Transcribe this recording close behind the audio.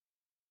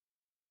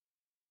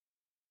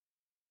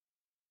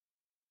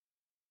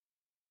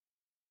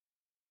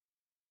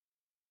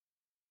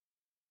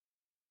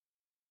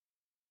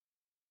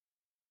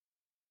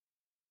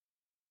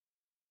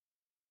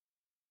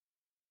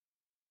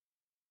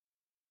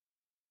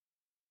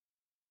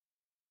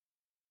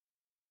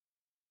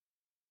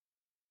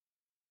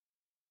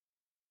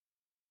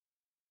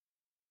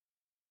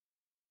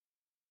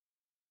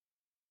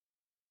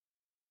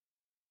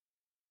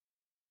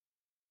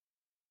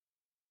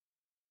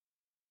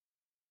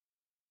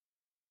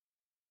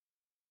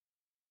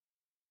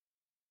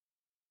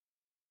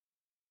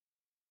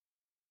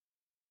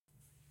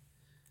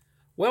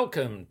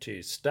Welcome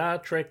to Star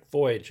Trek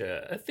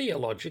Voyager, a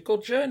theological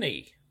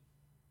journey.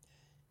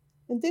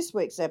 In this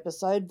week's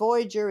episode,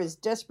 Voyager is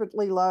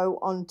desperately low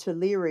on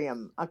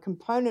tellurium, a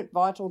component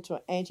vital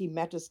to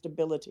antimatter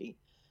stability.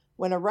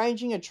 When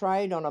arranging a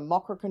trade on a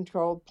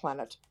Mokra-controlled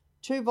planet,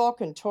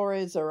 Tuvok and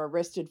Torres are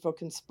arrested for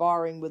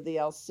conspiring with the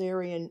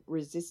Alcerian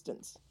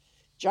resistance.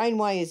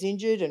 Janeway is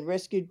injured and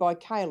rescued by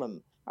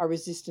Calum, a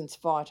resistance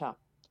fighter.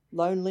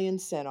 Lonely and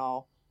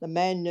senile, the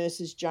man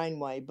nurses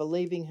Janeway,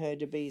 believing her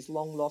to be his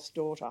long-lost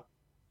daughter.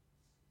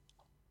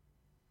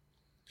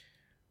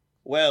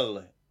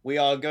 Well, we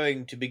are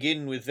going to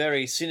begin with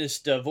very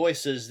sinister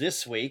voices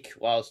this week,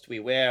 whilst we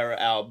wear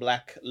our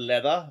black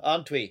leather,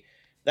 aren't we?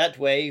 That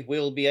way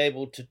we'll be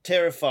able to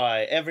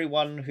terrify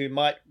everyone who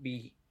might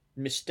be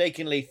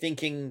mistakenly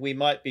thinking we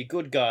might be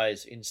good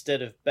guys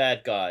instead of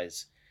bad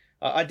guys.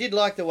 I did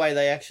like the way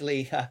they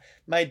actually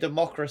made the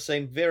Mokra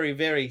seem very,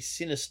 very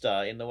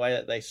sinister in the way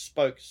that they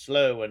spoke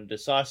slow and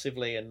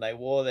decisively, and they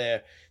wore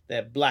their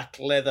black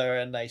leather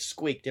and they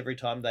squeaked every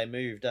time they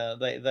moved.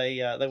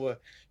 They were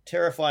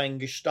terrifying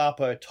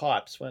Gestapo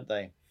types, weren't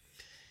they?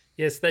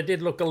 Yes, they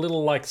did look a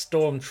little like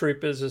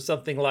stormtroopers or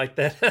something like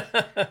that.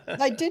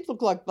 They did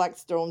look like black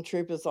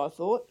stormtroopers, I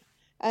thought.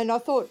 And I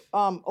thought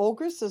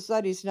August, is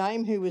that his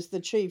name, who was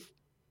the chief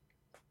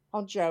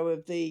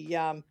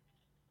honcho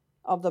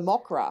of the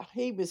Mokra,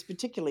 he was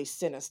particularly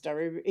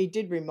sinister. He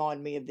did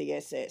remind me of the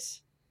SS.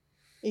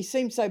 He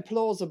seemed so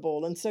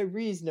plausible and so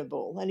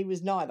reasonable, and he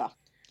was neither.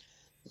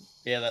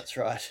 Yeah, that's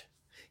right.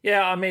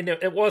 Yeah, I mean,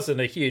 it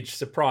wasn't a huge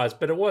surprise,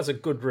 but it was a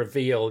good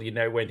reveal,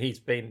 when he's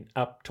been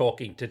up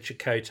talking to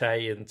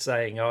Chakotay and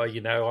saying, oh,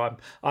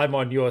 I'm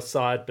on your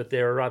side, but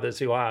there are others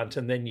who aren't.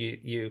 And then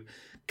you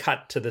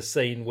cut to the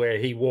scene where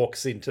he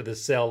walks into the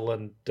cell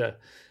and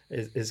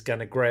is going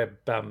to grab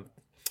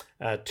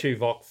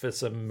Tuvok for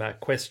some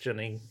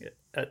questioning.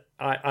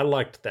 I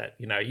liked that.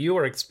 You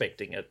were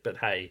expecting it, but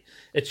hey,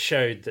 it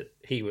showed that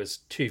he was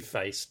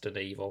two-faced and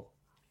evil.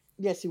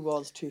 Yes, he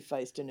was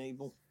two-faced and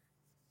evil.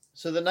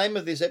 So the name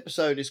of this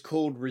episode is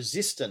called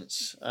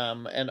Resistance,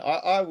 and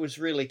I was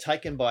really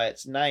taken by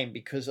its name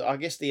because I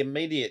guess the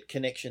immediate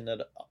connection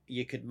that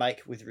you could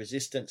make with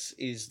Resistance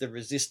is the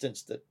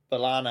resistance that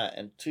B'Elanna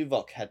and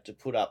Tuvok had to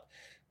put up,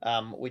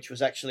 which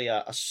was actually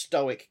a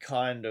stoic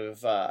kind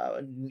of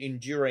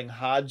enduring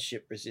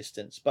hardship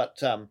resistance.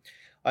 But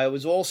I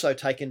was also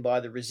taken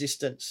by the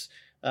resistance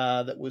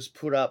that was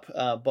put up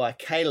by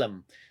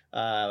Calum,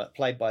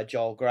 played by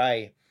Joel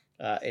Grey,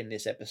 in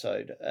this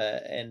episode.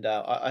 And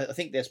I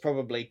think there's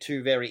probably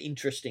two very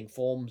interesting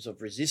forms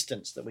of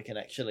resistance that we can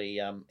actually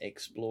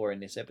explore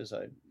in this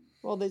episode.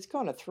 Well, there's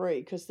kind of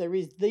three, because there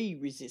is the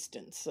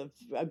resistance of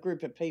a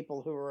group of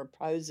people who are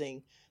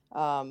opposing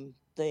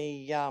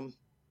the...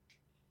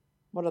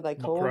 what are they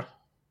called? Mokra.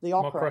 The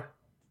Okra.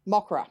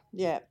 Mokra,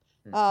 yeah.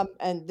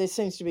 And there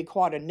seems to be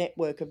quite a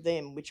network of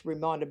them, which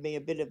reminded me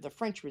a bit of the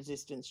French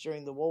resistance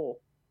during the war.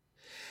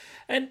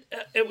 And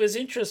it was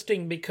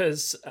interesting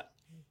because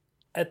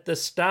at the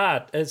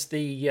start, as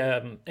the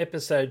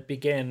episode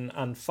began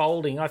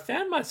unfolding, I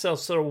found myself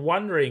sort of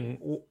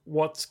wondering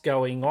what's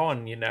going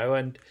on,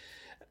 and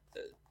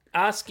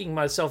asking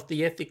myself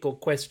the ethical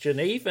question,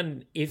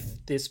 even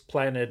if this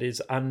planet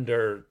is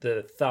under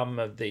the thumb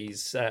of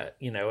these,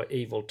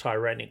 evil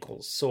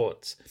tyrannical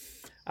sorts,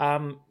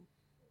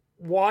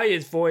 why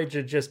is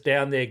Voyager just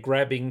down there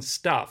grabbing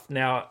stuff?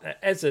 Now,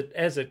 as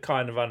it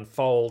kind of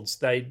unfolds,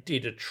 they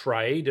did a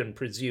trade, and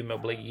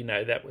presumably,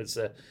 that was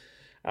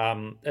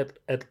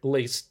at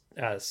least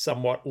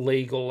somewhat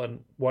legal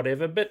and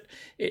whatever. But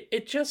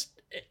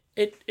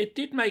it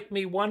did make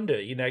me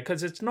wonder,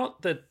 because it's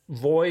not that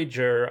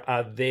Voyager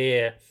are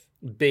there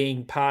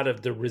being part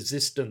of the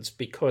resistance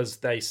because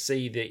they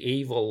see the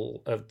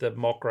evil of the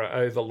Mokra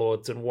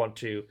overlords and want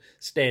to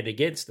stand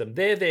against them.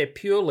 They're there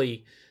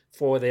purely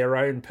for their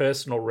own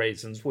personal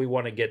reasons. We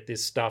want to get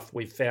this stuff.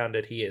 We found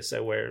it here,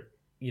 so we're,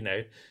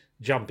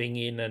 jumping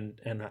in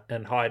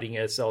and hiding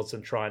ourselves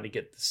and trying to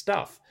get the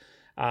stuff.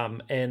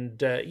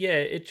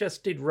 It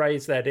just did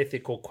raise that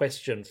ethical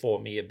question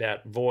for me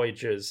about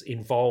Voyager's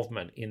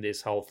involvement in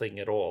this whole thing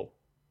at all.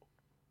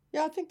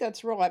 Yeah, I think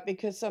that's right,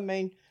 because,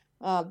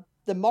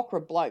 the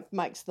Mokra bloke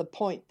makes the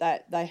point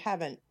that they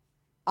haven't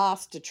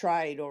asked to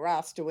trade or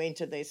asked to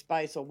enter their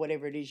space or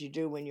whatever it is you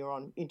do when you're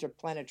on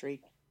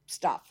interplanetary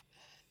stuff.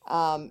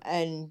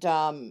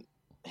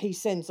 He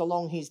sends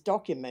along his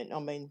document.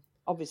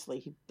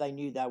 Obviously they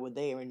knew they were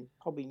there and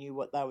probably knew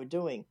what they were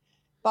doing.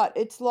 But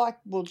it's like,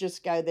 we'll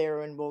just go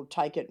there and we'll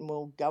take it and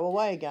we'll go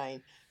away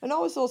again. And I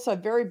was also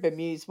very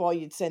bemused why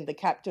you'd send the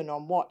captain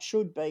on what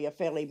should be a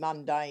fairly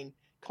mundane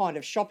kind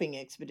of shopping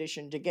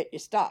expedition to get your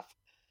stuff.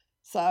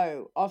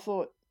 So I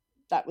thought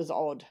that was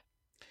odd.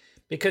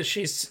 Because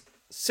she's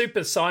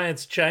super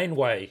science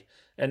Janeway,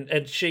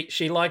 and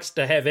she likes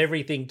to have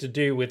everything to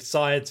do with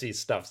sciencey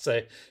stuff.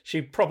 So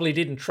she probably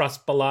didn't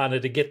trust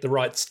B'Elanna to get the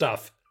right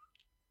stuff.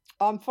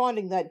 I'm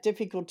finding that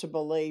difficult to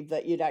believe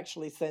that you'd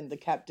actually send the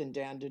captain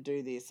down to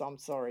do this. I'm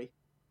sorry.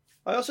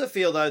 I also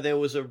feel, though, there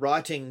was a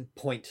writing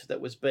point that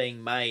was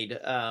being made.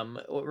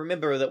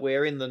 Remember that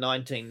we're in the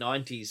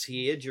 1990s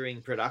here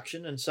during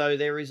production, and so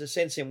there is a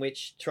sense in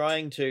which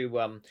trying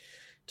to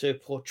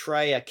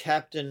portray a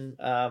captain,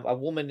 a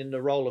woman in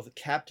the role of a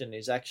captain,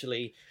 is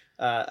actually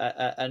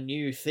a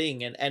new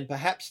thing, and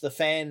perhaps the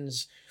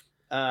fans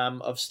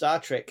of Star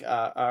Trek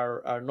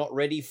are not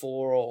ready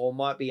for, or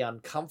might be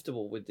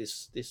uncomfortable with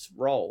this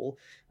role.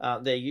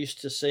 They're used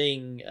to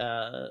seeing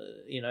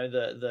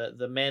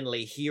the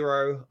manly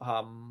hero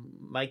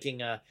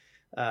making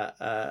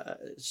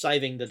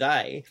saving the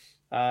day.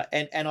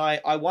 And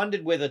I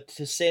wondered whether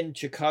to send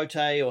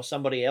Chakotay or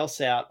somebody else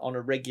out on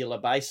a regular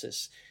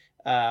basis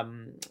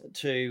to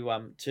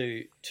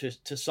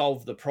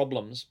solve the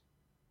problems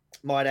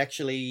might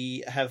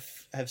actually have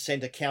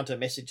sent a counter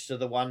message to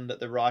the one that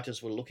the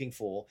writers were looking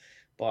for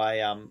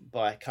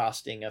by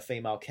casting a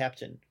female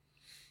captain.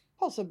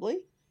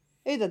 Possibly.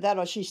 Either that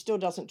or she still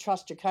doesn't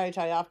trust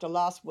Chakotay after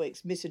last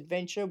week's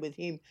misadventure with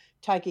him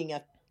taking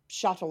a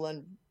shuttle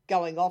and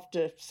going off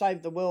to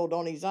save the world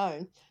on his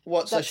own.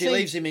 What? So she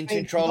leaves him in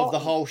control of the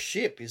whole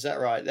ship? Is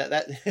that right?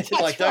 That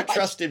like, don't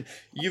trust him.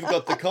 You've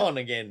got the con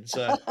again.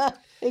 So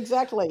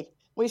exactly.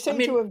 We seem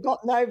to have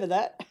gotten over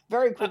that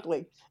very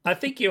quickly. I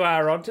think you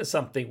are onto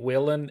something,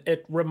 Will, and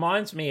it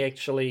reminds me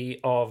actually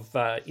of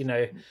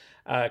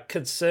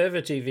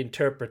conservative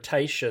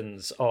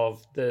interpretations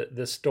of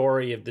the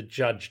story of the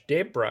Judge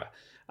Deborah,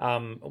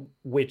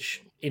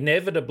 which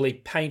inevitably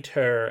paint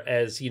her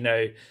as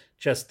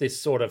just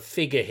this sort of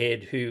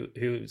figurehead who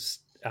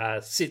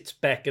sits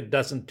back and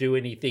doesn't do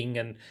anything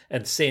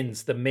and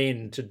sends the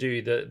men to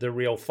do the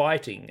real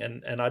fighting.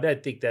 And I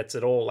don't think that's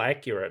at all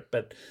accurate,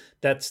 but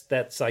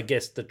that's I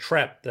guess the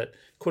trap that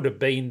could have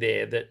been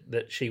there,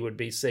 that she would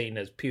be seen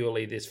as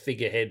purely this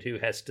figurehead who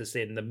has to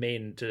send the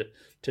men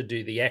to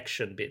do the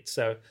action bit.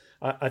 So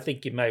I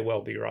think you may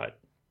well be right.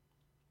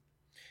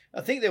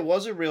 I think there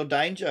was a real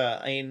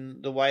danger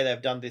in the way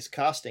they've done this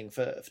casting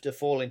to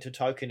fall into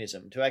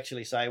tokenism, to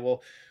actually say,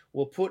 well,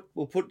 we'll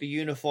put the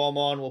uniform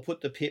on, we'll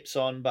put the pips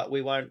on, but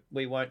we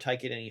won't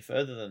take it any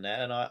further than that.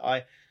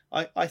 And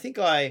I think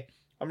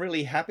I'm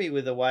really happy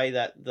with the way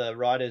that the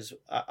writers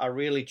are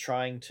really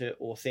trying to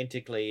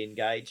authentically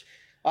engage.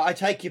 I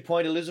take your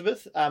point,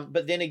 Elizabeth,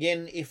 but then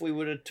again, if we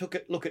were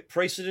to look at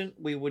precedent,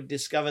 we would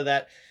discover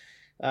that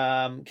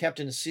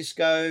Captain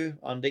Sisko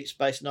on Deep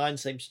Space Nine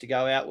seems to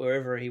go out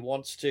wherever he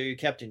wants to.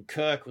 Captain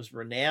Kirk was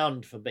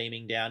renowned for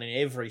beaming down in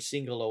every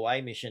single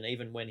away mission,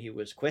 even when he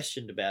was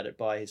questioned about it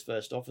by his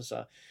first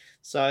officer.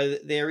 So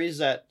there is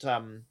that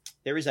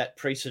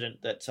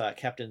precedent that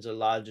captains are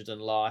larger than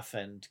life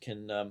and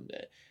can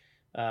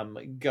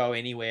go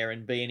anywhere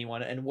and be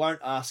anyone, and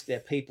won't ask their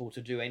people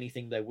to do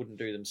anything they wouldn't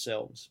do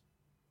themselves.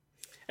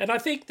 And I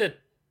think that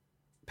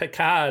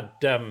Picard,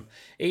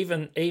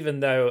 even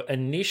though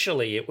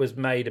initially it was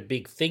made a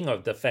big thing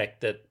of the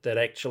fact that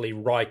actually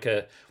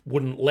Riker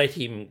wouldn't let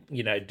him,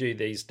 do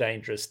these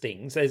dangerous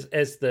things,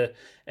 as the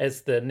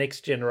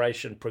Next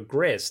Generation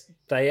progressed,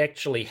 they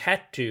actually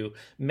had to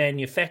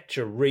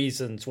manufacture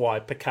reasons why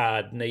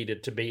Picard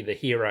needed to be the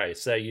hero.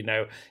 So,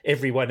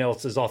 everyone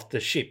else is off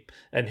the ship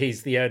and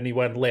he's the only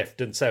one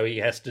left, and so he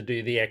has to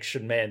do the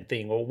action man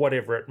thing or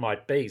whatever it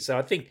might be. So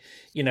I think,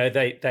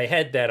 they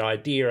had that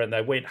idea and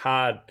they went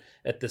hard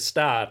at the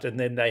start, and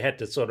then they had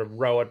to sort of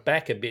row it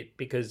back a bit,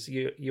 because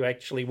you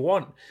actually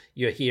want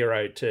your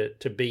hero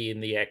to be in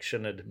the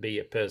action and to be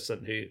a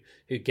person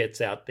who gets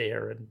out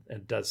there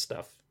and does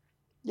stuff.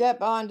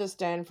 Yep, I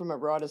understand from a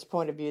writer's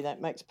point of view.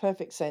 That makes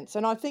perfect sense.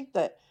 And I think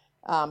that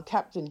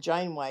Captain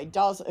Janeway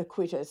does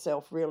acquit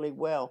herself really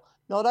well.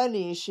 Not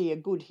only is she a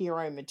good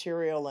hero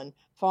material and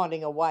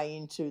finding a way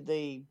into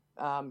the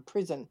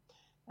prison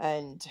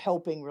and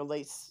helping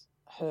release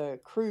her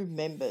crew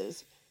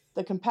members,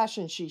 the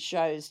compassion she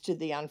shows to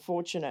the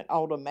unfortunate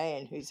older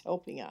man who's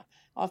helping her,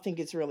 I think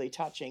it's really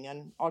touching,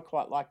 and I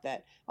quite like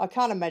that. I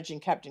can't imagine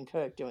Captain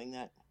Kirk doing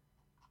that.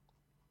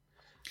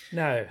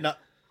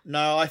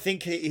 No, I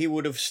think he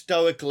would have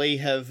stoically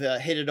have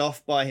headed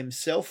off by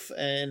himself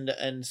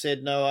and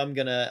said, no, I'm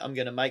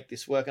gonna make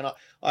this work. And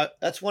I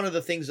that's one of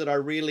the things that I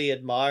really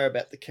admire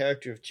about the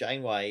character of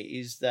Janeway,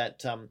 is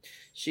that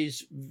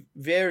she's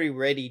very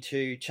ready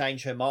to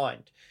change her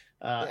mind.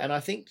 And I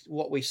think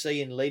what we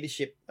see in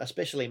leadership,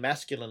 especially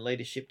masculine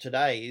leadership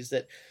today, is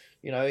that,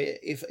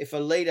 if a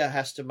leader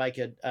has to make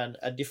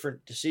a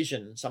different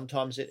decision,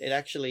 sometimes it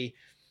actually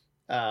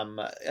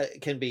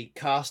can be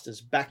cast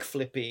as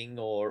backflipping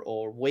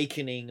or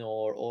weakening,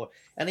 or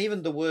and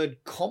even the word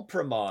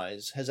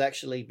compromise has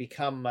actually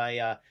become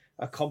a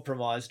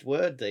compromised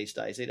word these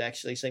days. It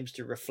actually seems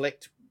to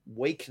reflect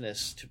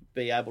weakness to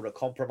be able to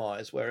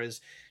compromise,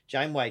 whereas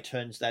Janeway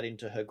turns that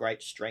into her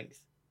great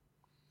strength.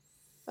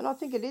 And I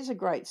think it is a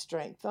great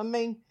strength. I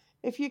mean,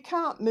 if you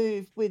can't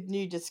move with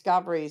new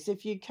discoveries,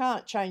 if you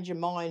can't change your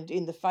mind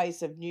in the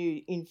face of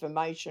new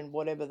information,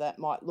 whatever that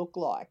might look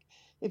like,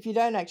 if you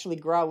don't actually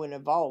grow and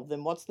evolve,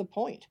 then what's the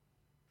point?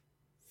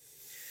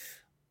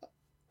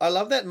 I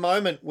love that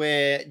moment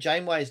where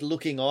Janeway's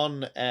looking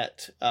on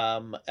at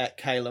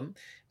Calum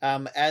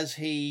as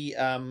he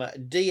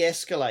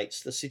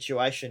de-escalates the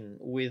situation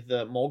with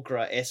the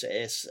Mogra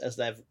SS as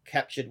they've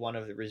captured one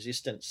of the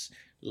Resistance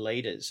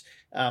leaders,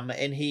 and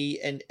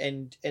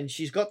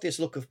she's got this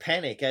look of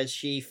panic as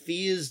she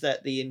fears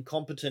that the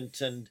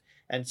incompetent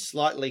and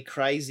slightly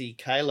crazy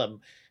Calum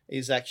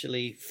is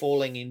actually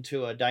falling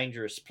into a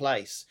dangerous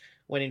place,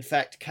 when in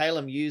fact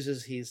Calum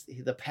uses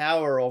the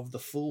power of the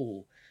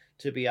Fool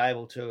to be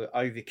able to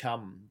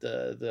overcome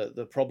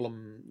the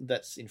problem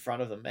that's in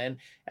front of them,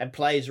 and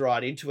plays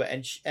right into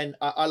it. And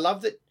I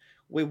love that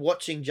we're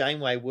watching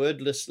Janeway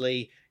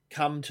wordlessly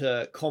come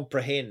to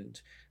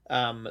comprehend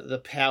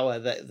the power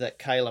that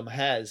Calum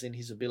has in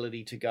his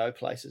ability to go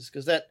places,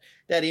 because that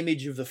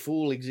image of the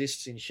Fool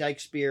exists in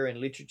Shakespeare and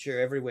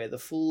literature everywhere. The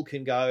Fool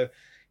can go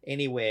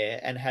anywhere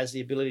and has the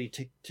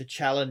ability to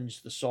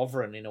challenge the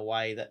sovereign in a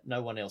way that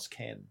no one else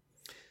can.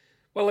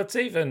 Well, it's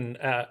even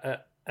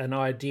an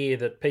idea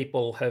that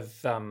people have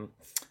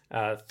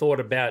thought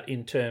about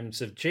in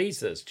terms of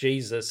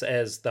Jesus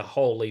as the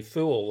holy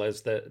fool,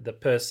 as the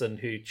person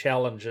who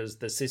challenges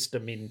the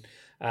system in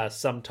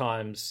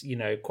sometimes,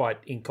 quite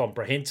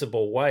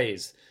incomprehensible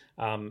ways,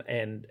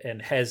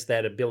 and has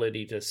that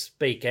ability to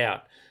speak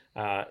out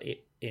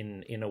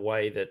in a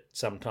way that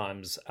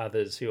sometimes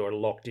others who are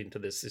locked into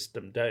the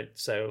system don't.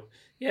 So,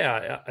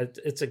 yeah,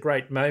 it's a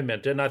great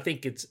moment, and I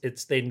think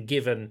it's then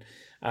given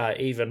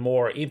even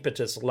more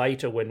impetus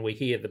later when we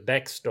hear the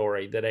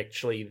backstory that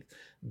actually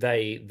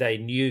they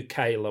knew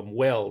Calum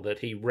well, that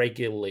he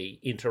regularly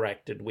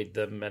interacted with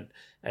them,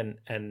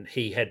 and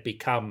he had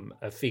become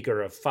a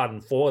figure of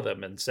fun for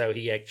them, and so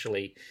he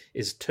actually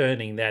is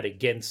turning that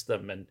against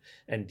them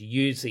and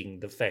using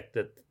the fact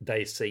that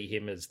they see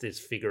him as this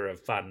figure of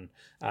fun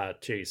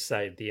to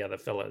save the other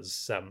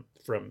fellas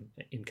from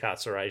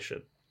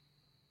incarceration.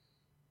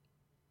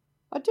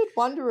 I did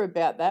wonder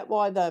about that,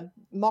 why the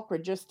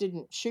Mockra just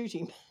didn't shoot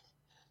him.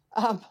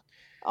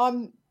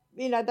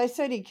 They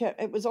said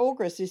it was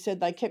August who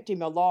said they kept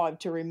him alive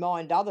to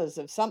remind others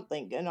of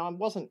something, and I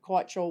wasn't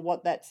quite sure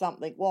what that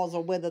something was,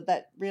 or whether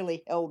that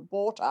really held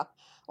water,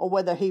 or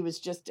whether he was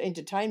just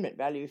entertainment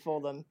value for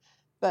them.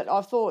 But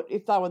I thought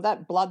if they were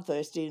that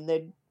bloodthirsty and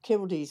they'd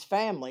killed his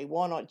family,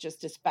 why not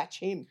just dispatch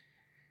him?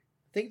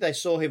 I think they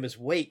saw him as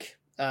weak,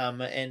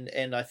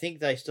 and I think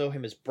they saw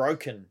him as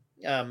broken.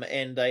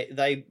 And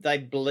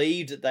they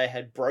believed that they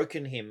had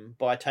broken him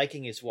by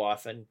taking his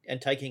wife and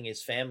taking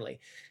his family.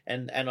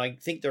 And I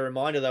think the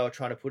reminder they were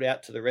trying to put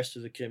out to the rest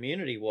of the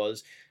community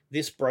was,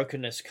 this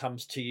brokenness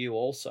comes to you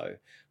also.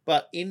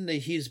 But in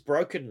his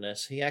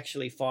brokenness, he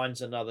actually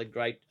finds a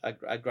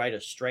greater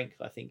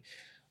strength, I think.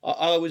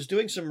 I was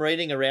doing some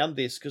reading around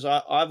this because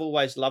I've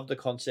always loved the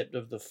concept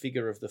of the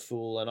figure of the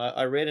Fool. And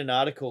I read an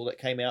article that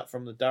came out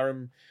from the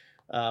Durham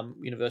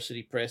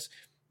University Press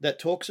that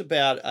talks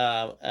about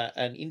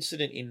an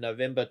incident in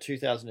November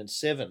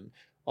 2007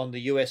 on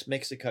the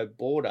US-Mexico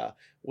border,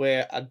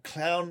 where a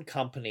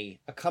company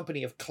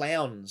of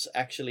clowns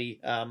actually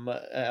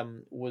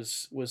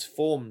was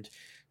formed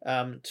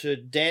to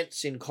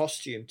dance in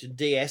costume to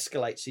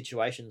de-escalate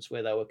situations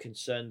where they were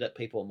concerned that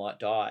people might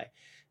die.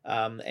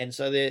 And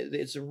so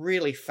it's a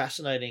really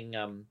fascinating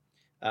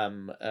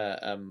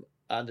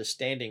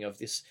understanding of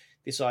this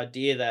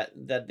idea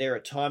that there are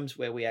times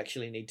where we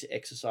actually need to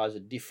exercise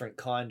a different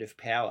kind of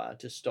power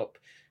to stop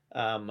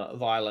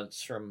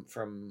violence from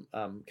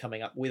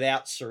coming up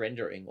without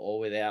surrendering or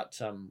without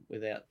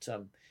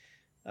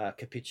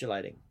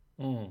capitulating.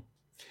 Mm.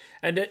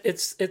 And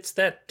it's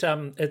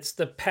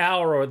the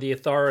power or the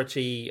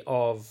authority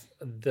of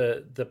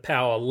the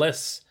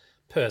powerless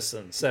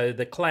person. So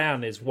the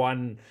clown is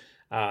one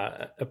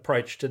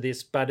approach to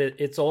this, but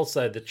it's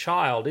also the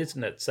child,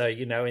 isn't it? So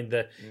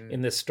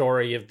in the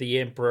story of the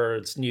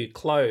Emperor's new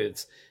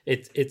clothes,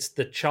 it's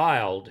the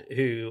child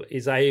who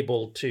is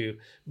able to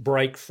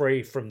break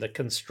free from the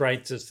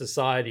constraints of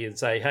society and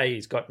say, hey,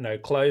 he's got no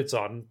clothes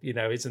on,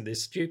 isn't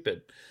this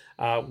stupid?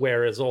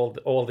 Whereas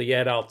all the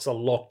adults are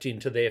locked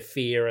into their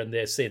fear and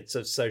their sense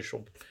of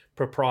social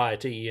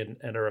propriety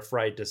and are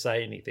afraid to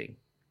say anything.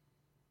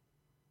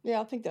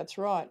 Yeah, I think that's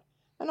right.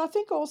 And I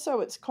think also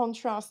it's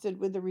contrasted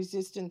with the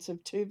resistance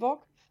of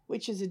Tuvok,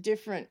 which is a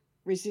different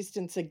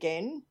resistance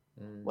again,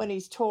 when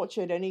he's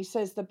tortured and he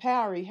says the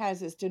power he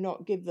has is to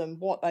not give them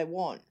what they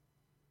want.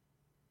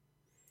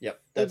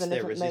 Yep, that's even their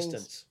if it resistance.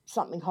 Means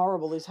something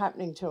horrible is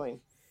happening to him.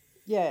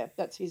 Yeah,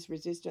 that's his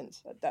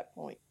resistance at that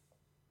point.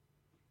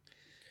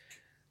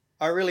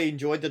 I really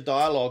enjoyed the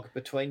dialogue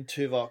between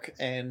Tuvok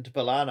and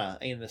B'Elanna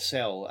in the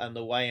cell, and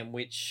the way in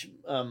which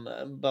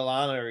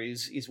B'Elanna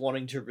is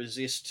wanting to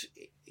resist,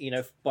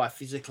 by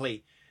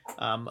physically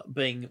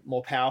being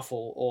more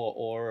powerful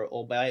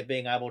or by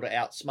being able to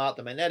outsmart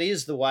them. And that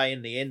is the way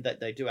in the end that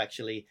they do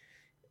actually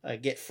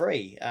get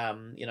free.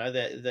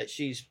 That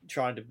she's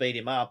trying to beat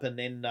him up, and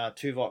then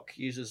Tuvok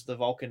uses the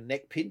Vulcan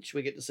neck pinch.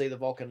 We get to see the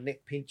Vulcan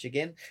neck pinch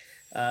again,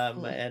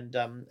 and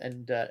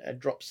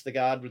drops the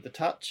guard with the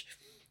touch.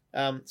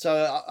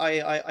 So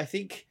I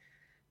think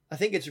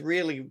it's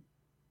really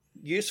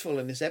useful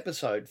in this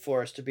episode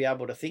for us to be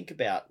able to think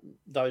about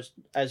those,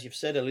 as you've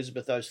said,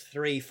 Elizabeth, those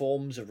three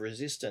forms of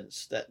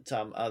resistance that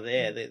are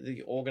there: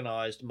 the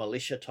organized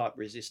militia type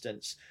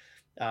resistance,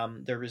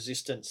 the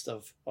resistance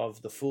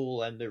of the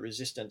fool, and the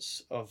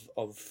resistance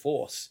of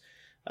force,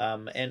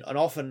 and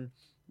often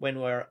when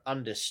we're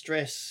under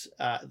stress,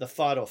 the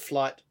fight or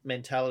flight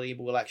mentality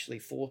will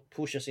actually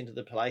push us into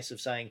the place of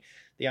saying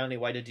the only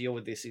way to deal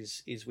with this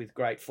is with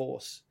great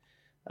force.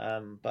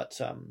 I'm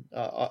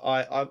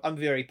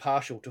very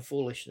partial to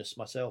foolishness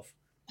myself.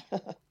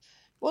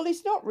 Well,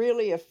 he's not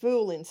really a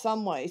fool in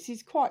some ways.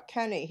 He's quite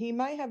canny. He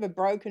may have a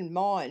broken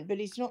mind, but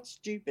he's not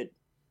stupid.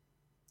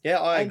 Yeah,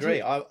 I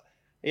agree.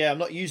 I'm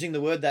not using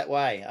the word that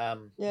way.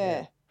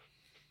 Yeah.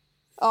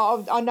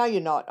 Oh, I know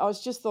you're not. I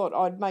just thought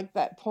I'd make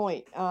that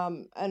point.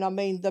 And I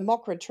mean, the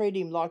Mockra treat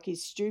him like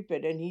he's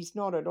stupid, and he's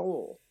not at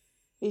all.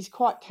 He's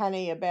quite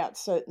canny about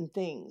certain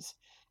things.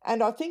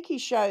 And I think he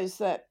shows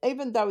that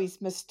even though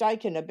he's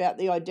mistaken about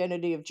the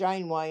identity of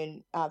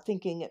Janeway and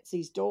thinking it's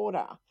his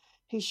daughter,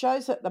 he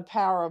shows that the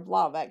power of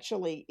love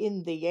actually,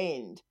 in the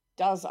end,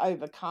 does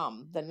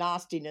overcome the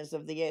nastiness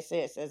of the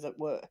SS, as it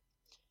were,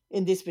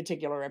 in this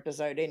particular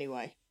episode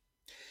anyway.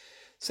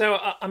 So,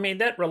 I mean,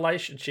 that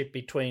relationship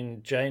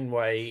between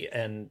Janeway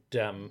and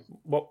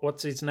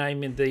what's his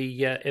name in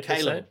the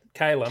episode?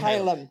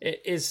 Calum.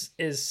 Is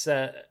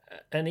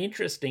an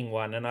interesting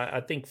one. And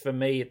I think for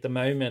me at the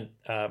moment,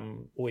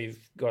 we've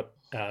got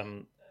a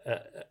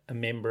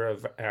member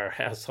of our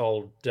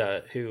household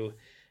who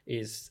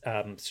is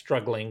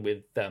struggling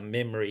with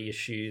memory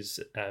issues,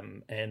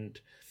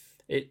 and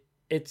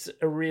it's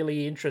a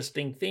really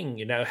interesting thing.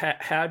 You know,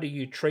 how do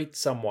you treat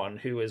someone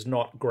who is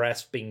not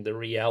grasping the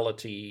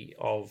reality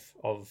of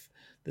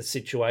the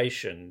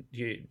situation?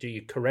 Do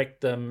you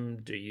correct them?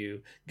 Do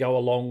you go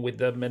along with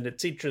them? And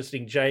it's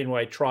interesting,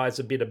 Janeway tries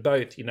a bit of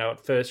both. You know,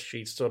 at first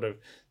she's sort of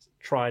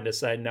trying to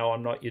say, no,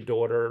 I'm not your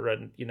daughter,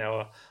 and, you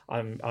know,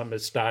 I'm a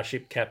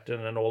starship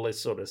captain and all this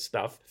sort of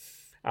stuff.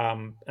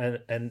 And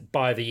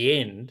by the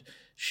end,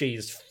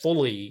 she's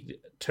fully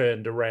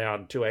turned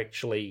around to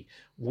actually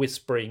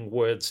whispering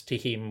words to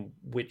him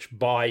which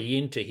buy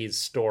into his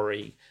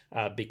story,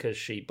 because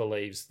she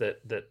believes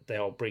that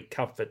they'll bring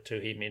comfort to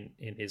him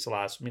in his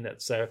last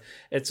minutes. So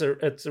it's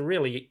a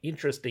really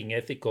interesting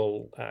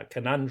ethical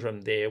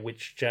conundrum there,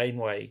 which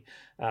Janeway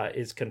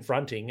is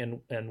confronting,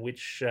 and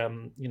which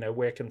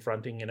we're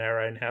confronting in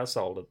our own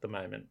household at the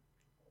moment.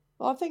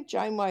 Well, I think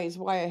Janeway is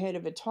way ahead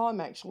of her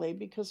time, actually,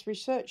 because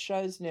research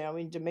shows now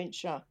in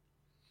dementia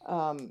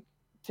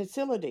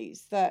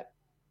facilities that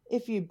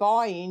if you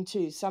buy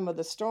into some of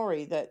the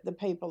story that the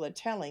people are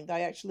telling,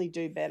 they actually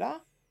do better.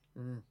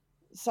 Mm.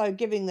 So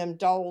giving them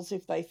dolls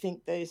if they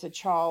think there's a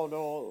child,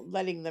 or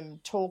letting them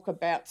talk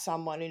about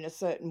someone in a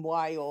certain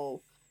way, or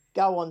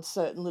go on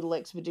certain little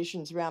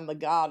expeditions around the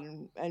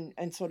garden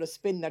and sort of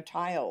spin the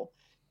tale,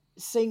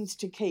 seems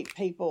to keep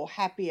people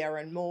happier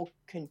and more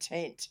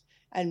content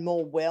and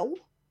more well.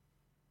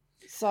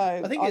 So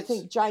I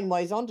think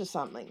Janeway's onto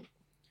something.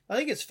 I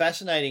think it's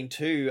fascinating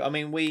too. I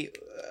mean, we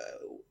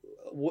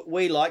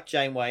like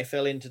Janeway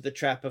fell into the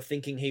trap of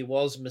thinking he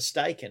was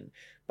mistaken,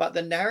 but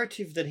the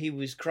narrative that he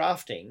was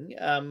crafting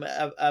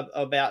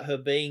about her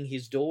being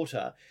his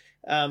daughter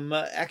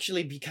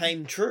actually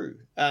became true.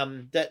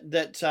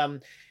 That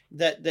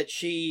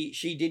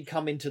she did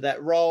come into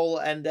that role,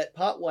 and that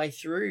partway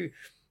through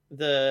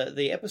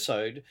the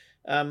episode,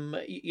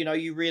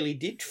 you really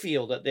did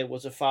feel that there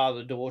was a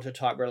father-daughter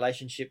type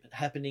relationship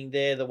happening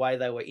there, the way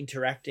they were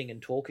interacting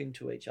and talking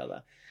to each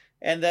other.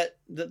 And that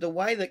the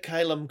way that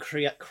Calum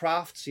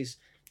crafts his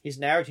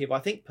narrative, I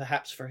think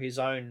perhaps for his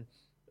own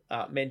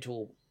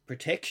mental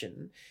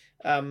protection,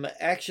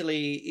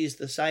 actually is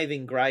the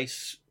saving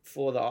grace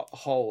for the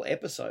whole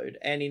episode.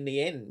 And in the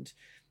end,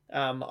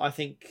 I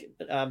think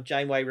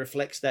Janeway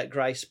reflects that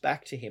grace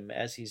back to him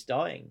as he's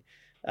dying,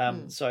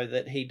 so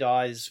that he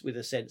dies with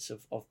a sense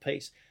of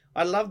peace.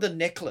 I love the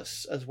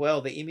necklace as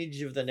well. The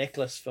image of the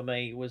necklace for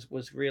me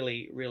was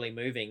really, really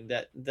moving.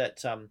 That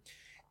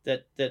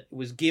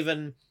was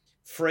given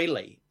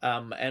freely,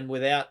 and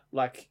without,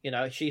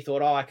 she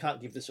thought, I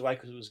can't give this away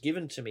because it was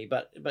given to me,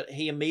 but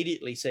he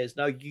immediately says,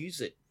 no,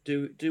 use it,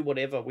 do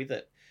whatever with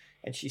it,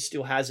 and she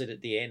still has it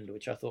at the end,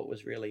 which I thought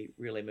was really,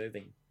 really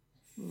moving.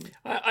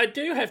 I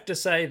do have to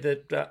say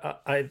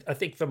that I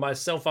think for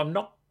myself, I'm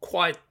not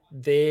quite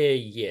there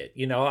yet.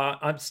 You know,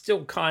 I'm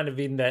still kind of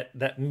in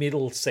that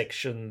middle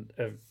section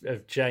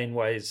of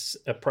Janeway's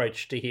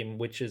approach to him,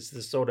 which is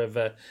the sort of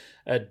a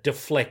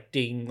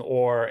deflecting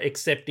or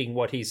accepting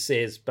what he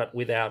says, but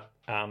without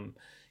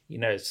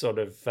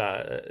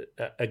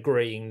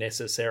agreeing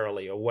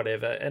necessarily or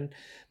whatever. And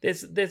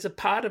there's a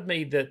part of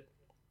me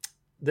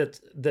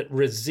that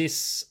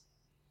resists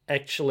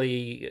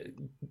actually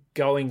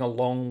going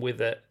along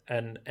with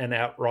an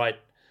outright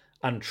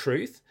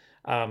untruth.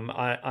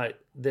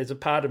 There's a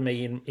part of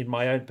me in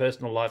my own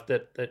personal life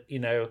that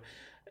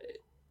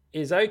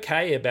is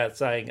okay about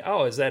saying,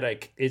 oh, is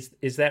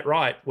that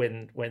right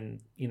when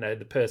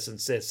the person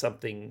says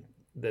something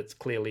that's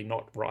clearly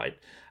not right.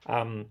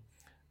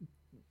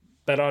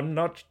 but I'm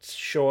not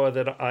sure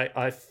that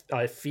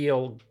I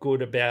feel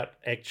good about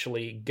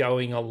actually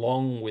going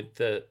along with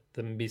the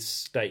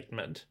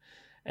misstatement.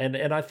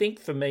 And I think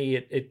for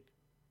me,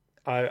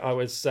 I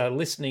was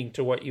listening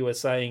to what you were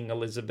saying,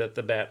 Elizabeth,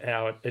 about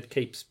how it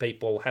keeps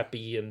people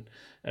happy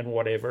and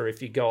whatever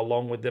if you go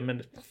along with them.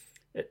 And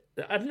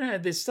I don't know,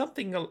 there's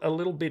something a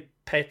little bit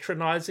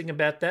patronizing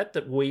about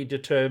that we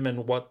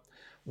determine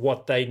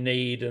what they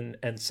need,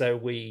 and so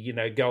we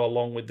go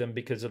along with them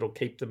because it'll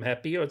keep them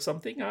happy or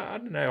something. I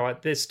don't know.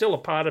 There's still a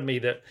part of me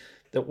that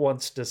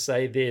wants to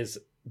say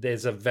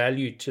there's a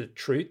value to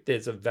truth,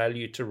 there's a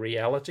value to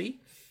reality.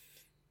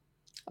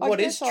 What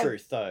is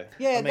truth, though?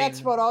 Yeah,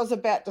 that's what I was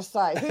about to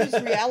say. Whose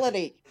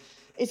reality?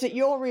 Is it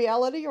your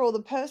reality or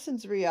the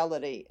person's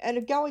reality?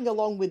 And going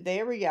along with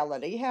their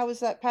reality, how is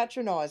that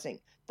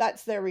patronising?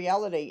 That's their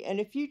reality. And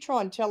if you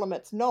try and tell them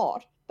it's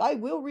not, they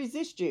will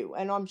resist you.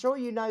 And I'm sure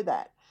you know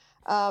that.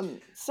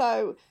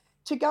 So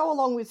to go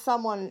along with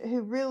someone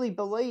who really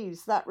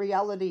believes that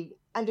reality,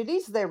 and it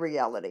is their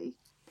reality,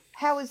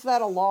 how is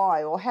that a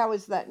lie, or how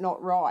is that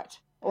not right,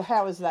 or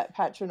how is that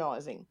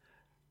patronising?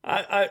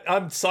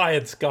 I'm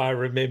science guy,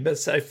 remember?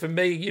 So for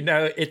me,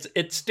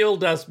 it still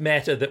does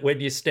matter that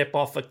when you step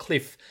off a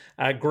cliff,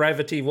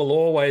 gravity will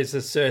always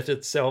assert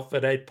itself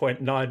at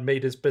 8.9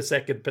 meters per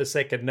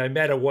second, no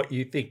matter what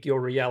you think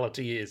your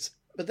reality is.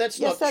 But that's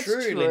not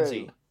true,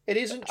 Lindsay. It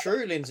isn't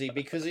true, Lindsay,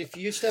 because if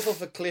you step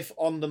off a cliff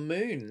on the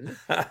moon,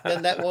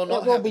 then that will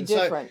not happen. Be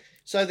different.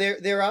 So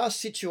there are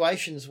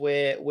situations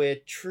where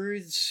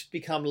truths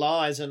become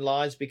lies and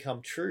lies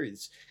become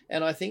truths,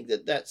 and I think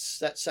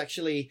that's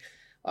actually.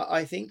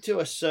 I think to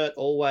assert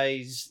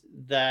always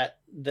that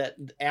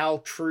our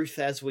truth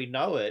as we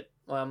know it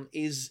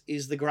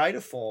is the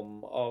greater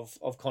form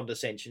of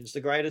condescension,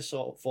 the greater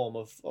form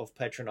of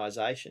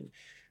patronisation.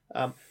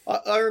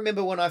 I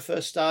remember when I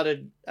first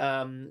started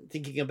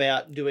thinking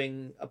about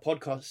doing a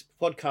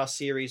podcast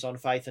series on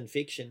faith and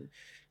fiction,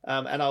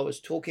 and I was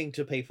talking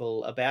to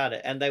people about it,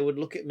 and they would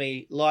look at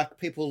me like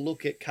people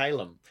look at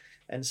Calum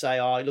and say,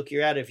 "Oh, look,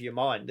 you're out of your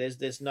mind.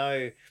 There's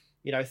no."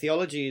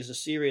 Theology is a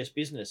serious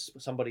business,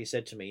 somebody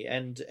said to me,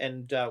 and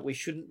we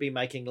shouldn't be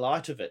making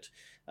light of it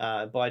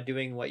by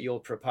doing what you're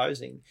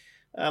proposing.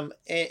 And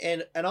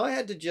I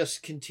had to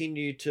just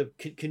continue to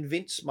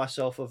convince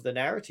myself of the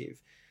narrative.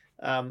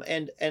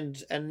 And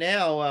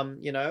now,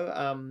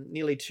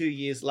 nearly 2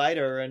 years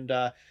later,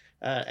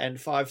 and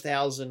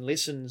 5,000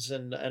 listens,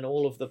 and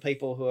all of the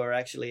people who are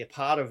actually a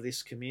part of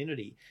this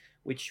community,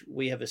 which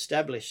we have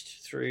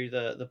established through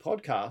the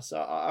podcast,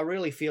 I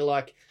really feel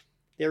like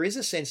there is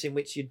a sense in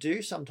which you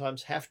do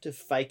sometimes have to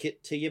fake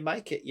it till you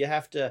make it. You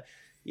have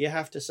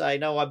to say,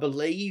 no, I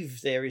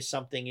believe there is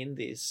something in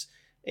this,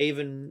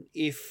 even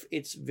if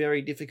it's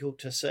very difficult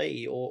to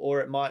see, or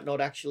it might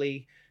not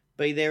actually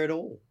be there at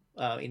all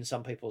in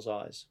some people's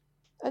eyes.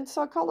 And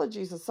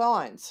psychology is a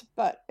science,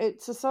 but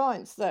it's a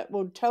science that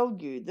will tell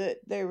you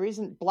that there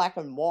isn't black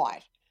and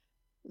white.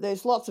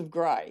 There's lots of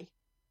grey.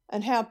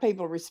 And how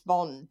people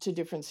respond to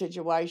different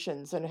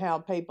situations and how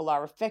people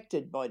are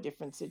affected by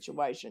different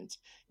situations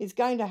is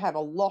going to have a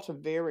lot of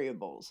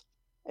variables.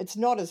 It's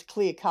not as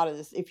clear cut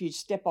as if you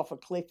step off a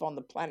cliff on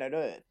the planet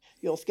Earth,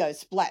 you'll go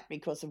splat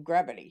because of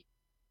gravity.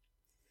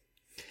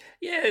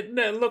 Yeah,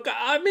 no, look,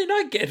 I mean,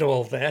 I get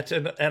all that,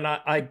 and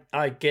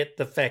I get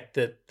the fact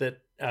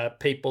that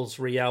people's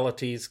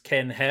realities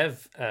can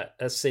have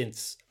a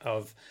sense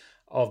of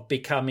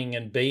becoming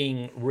and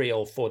being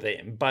real for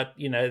them. But,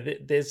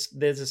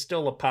 there's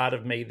still a part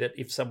of me that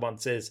if someone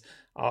says,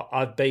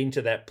 I've been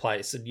to that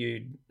place, and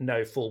you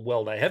know full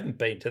well they haven't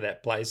been to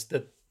that place,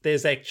 that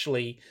there's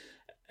actually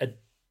a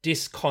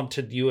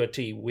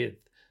discontinuity with,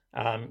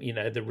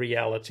 the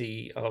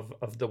reality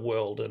of the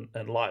world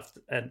and life.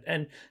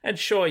 And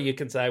sure, you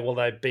can say, well,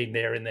 they've been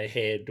there in their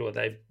head, or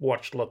they've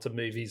watched lots of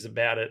movies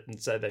about it,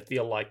 and so they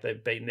feel like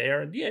they've been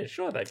there. And yeah,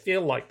 sure, they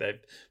feel like they've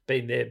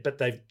been there, but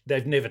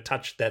they've never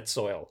touched that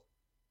soil.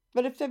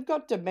 But if they've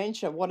got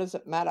dementia, what does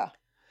it matter?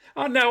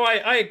 Oh no,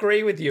 I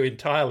agree with you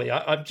entirely.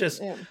 I'm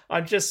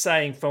just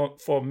saying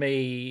for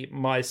me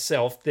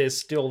myself, there's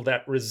still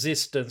that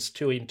resistance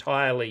to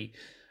entirely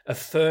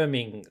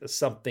affirming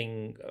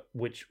something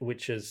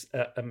which is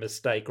a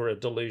mistake or a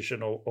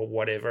delusion or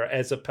whatever,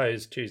 as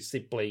opposed to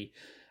simply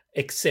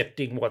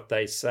accepting what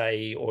they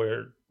say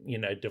or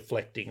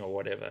deflecting or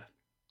whatever.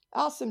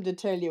 Ask them to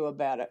tell you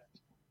about it.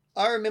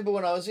 I remember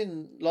when I was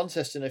in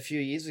Launceston a few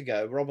years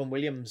ago, Robin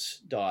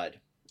Williams died,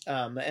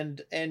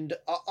 and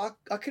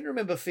I can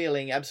remember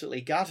feeling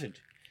absolutely gutted,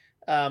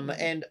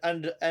 and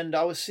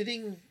I was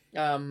sitting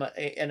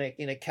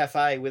in a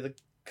cafe with a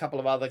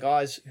couple of other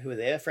guys who were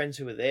there, friends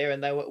who were there,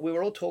 and we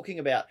were all talking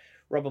about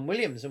Robin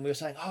Williams, and we were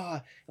saying,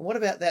 and what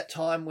about that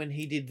time when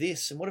he did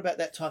this, and what about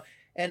that time,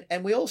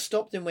 and we all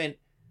stopped and went,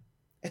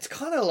 it's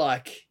kind of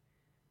like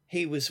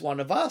he was one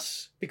of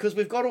us, because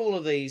we've got all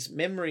of these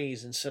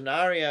memories and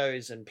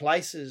scenarios and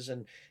places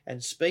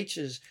and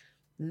speeches.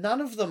 None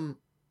of them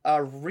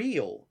are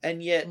real,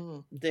 and yet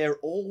they're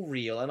all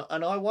real,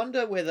 and I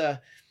wonder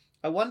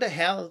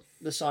how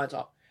the science.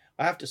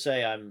 I have to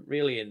say I'm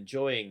really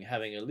enjoying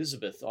having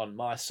Elizabeth on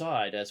my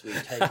side as we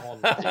take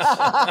on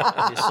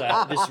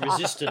this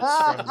resistance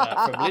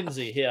from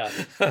Lindsay here.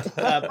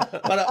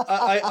 But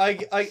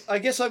I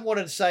guess I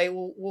wanted to say,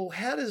 well,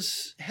 how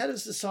does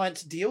the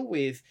science deal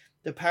with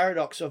the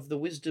paradox of the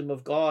wisdom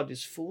of God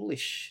is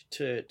foolish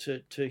to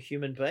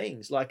human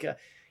beings? Like,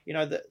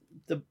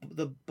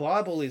 the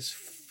Bible is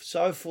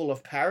so full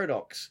of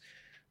paradox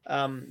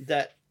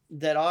that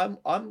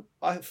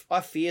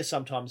I fear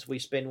sometimes we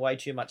spend way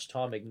too much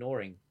time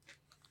ignoring.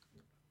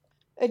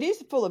 It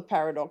is full of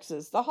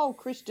paradoxes. The whole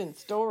Christian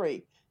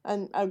story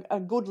and a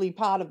goodly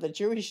part of the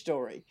Jewish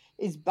story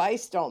is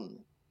based on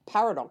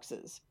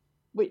paradoxes,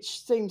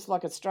 which seems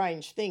like a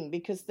strange thing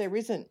because there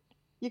isn't.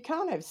 You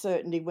can't have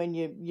certainty when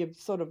you're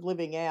sort of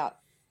living out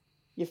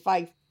your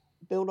faith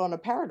built on a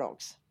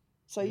paradox.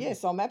 So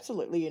yes, I'm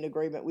absolutely in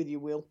agreement with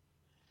you, Will.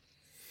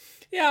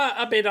 Yeah,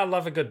 I mean, I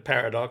love a good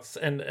paradox.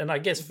 And I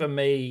guess for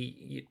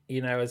me,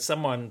 as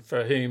someone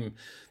for whom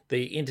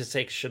the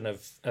intersection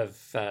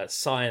of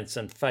science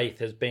and faith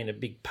has been a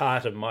big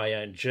part of my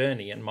own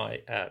journey and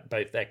my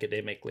both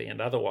academically and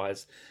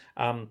otherwise,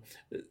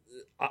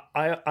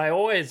 I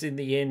always in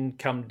the end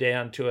come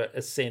down to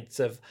a sense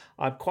of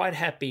I'm quite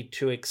happy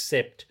to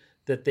accept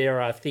that there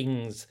are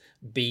things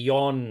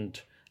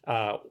beyond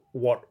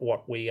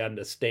what we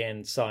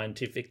understand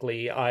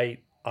scientifically.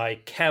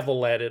 I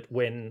cavil at it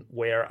when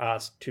we're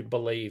asked to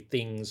believe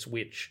things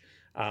which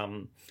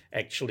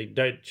actually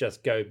don't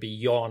just go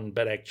beyond,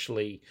 but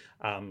actually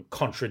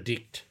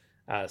contradict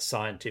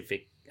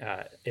scientific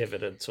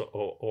evidence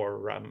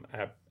or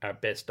our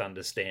best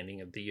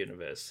understanding of the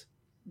universe.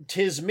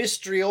 'Tis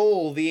mystery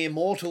all, the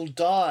immortal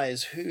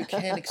dies. Who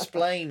can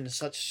explain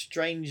such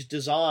strange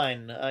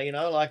design?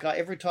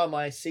 Every time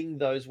I sing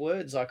those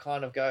words, I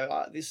kind of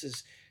go, this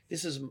is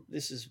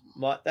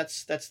my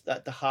that's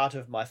the heart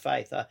of my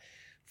faith.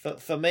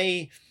 For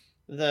me,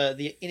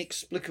 the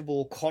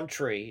inexplicable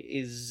contrary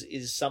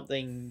is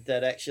something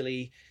that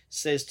actually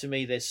says to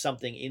me there's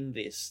something in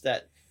this,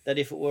 that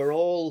if it were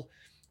all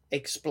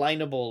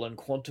explainable and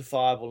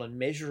quantifiable and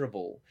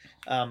measurable,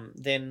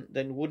 then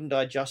wouldn't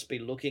I just be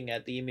looking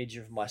at the image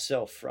of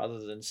myself rather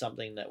than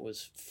something that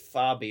was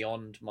far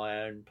beyond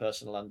my own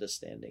personal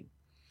understanding?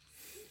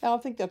 I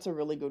think that's a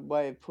really good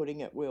way of putting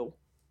it, Will.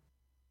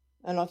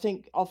 And I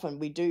think often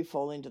we do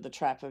fall into the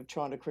trap of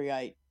trying to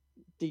create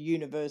the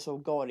universal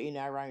God in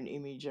our own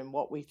image and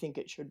what we think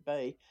it should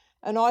be.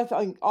 And I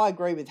think I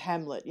agree with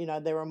Hamlet.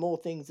 There are more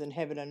things in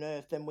heaven and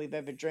earth than we've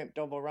ever dreamt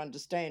of or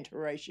understand,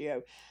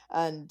 Horatio.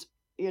 And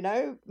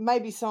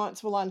maybe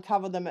science will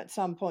uncover them at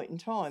some point in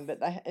time, but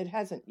it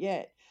hasn't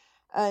yet.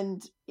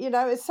 And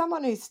as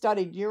someone who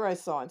studied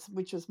neuroscience,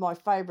 which was my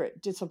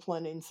favorite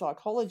discipline in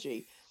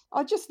psychology,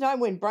 I just know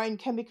when brain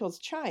chemicals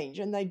change,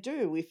 and they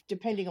do,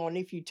 depending on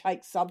if you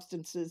take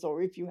substances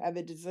or if you have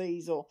a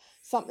disease or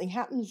something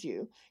happens to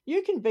you.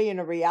 You can be in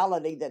a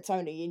reality that's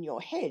only in your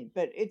head,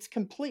 but it's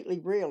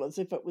completely real, as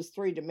if it was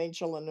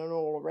three-dimensional and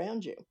all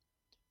around you.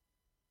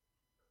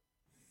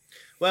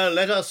 Well,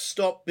 let us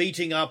stop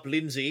beating up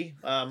Lindsay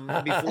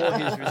before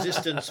his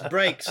resistance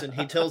breaks and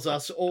he tells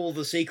us all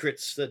the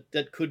secrets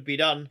that could be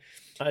done.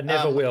 I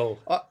never will.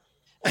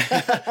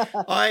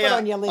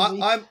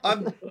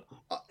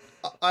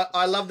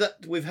 I love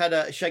that we've had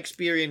a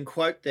Shakespearean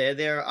quote there.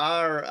 There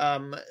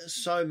are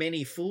so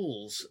many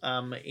fools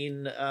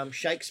in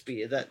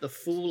Shakespeare that the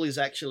fool is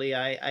actually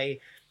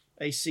a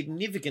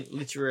significant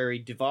literary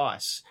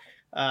device.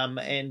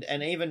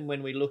 And even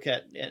when we look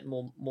at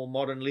more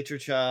modern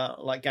literature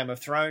like Game of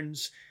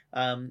Thrones,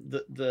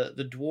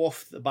 the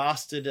dwarf, the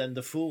bastard, and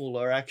the fool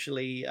are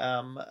actually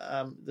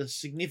the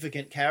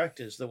significant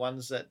characters, the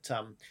ones that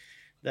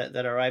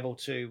are able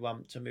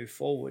to move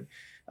forward.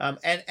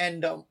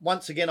 And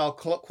once again, I'll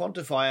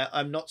quantify.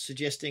 I'm not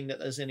suggesting that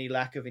there's any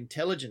lack of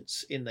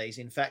intelligence in these.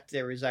 In fact,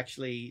 there is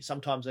actually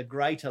sometimes a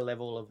greater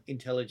level of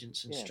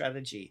intelligence and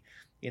strategy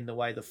in the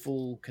way the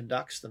fool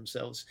conducts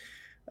themselves.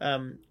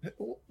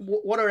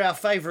 What are our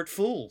favourite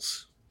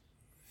fools?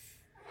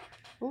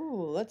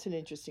 Oh, that's an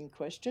interesting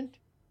question.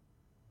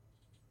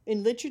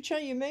 In literature,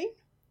 you mean?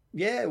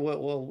 Yeah,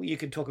 well, you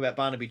could talk about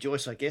Barnaby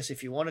Joyce, I guess,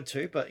 if you wanted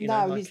to, but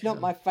he's not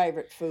my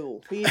favourite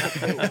fool. He is a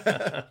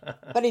fool,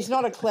 but he's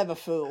not a clever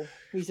fool.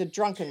 He's a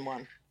drunken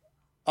one.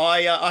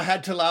 I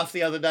had to laugh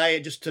the other day,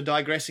 just to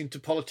digress into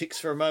politics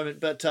for a moment,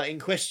 but in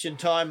question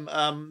time,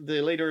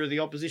 the leader of the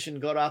opposition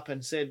got up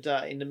and said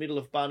in the middle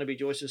of Barnaby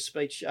Joyce's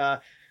speech,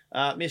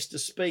 Mr.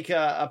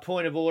 Speaker, a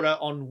point of order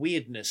on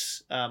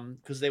weirdness,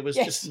 because there was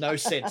just no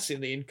sense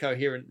in the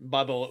incoherent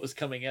bubble that was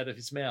coming out of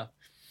his mouth.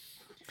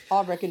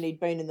 I reckon he'd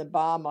been in the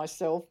bar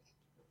myself.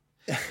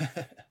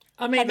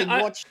 I mean, having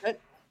watched it.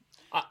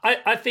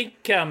 I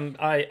think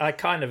I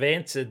kind of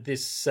answered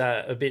this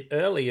a bit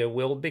earlier,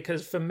 Will,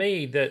 because for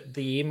me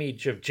the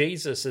image of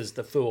Jesus as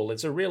the fool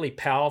is a really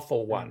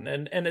powerful one,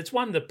 and it's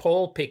one that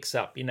Paul picks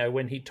up,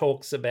 when he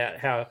talks about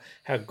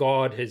how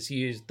God has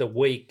used the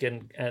weak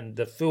and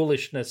the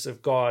foolishness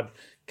of God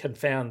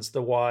confounds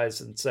the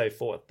wise and so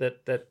forth.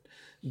 That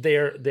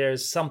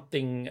there's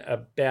something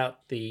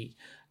about the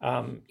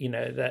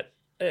that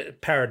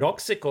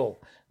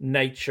paradoxical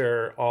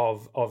nature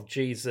of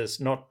Jesus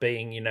not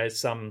being,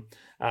 some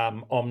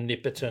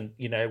omnipotent,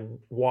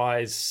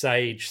 wise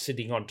sage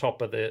sitting on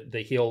top of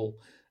the hill,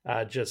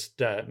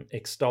 just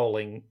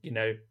extolling,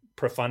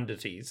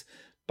 profundities,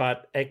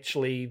 but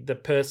actually the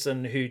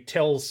person who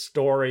tells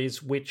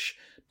stories which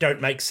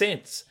don't make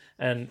sense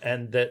and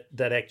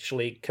that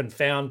actually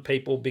confound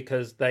people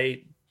because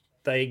they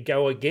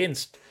go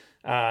against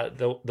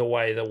the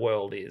way the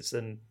world is.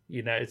 And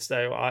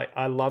so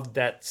I love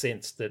that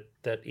sense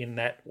that in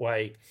that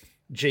way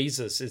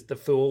Jesus is the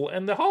fool.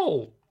 And the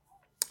whole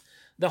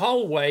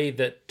way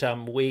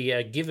that we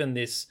are given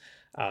this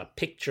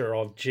picture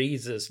of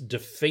Jesus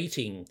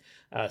defeating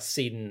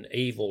sin,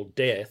 evil,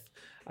 death,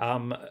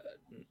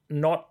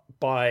 not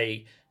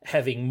by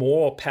having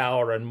more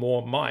power and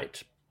more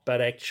might, but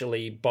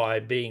actually by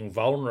being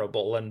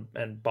vulnerable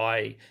and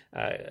by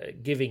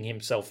giving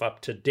himself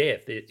up to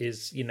death. It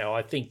is,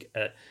 I think,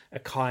 a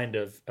kind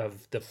of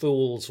the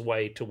fool's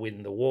way to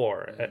win the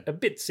war, a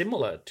bit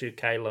similar to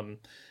Caleb,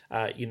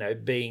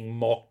 being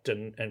mocked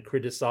and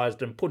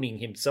criticized and putting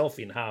himself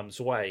in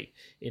harm's way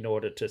in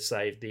order to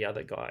save the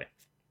other guy.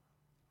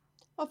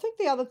 I think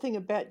the other thing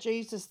about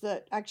Jesus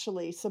that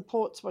actually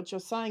supports what you're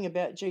saying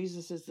about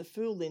Jesus as the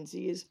fool,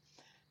 Lindsay, is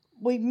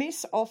we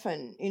miss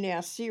often in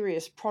our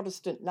serious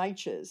Protestant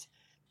natures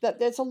that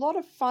there's a lot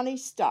of funny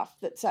stuff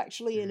that's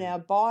actually in our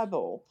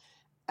Bible.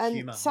 And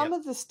Humor, some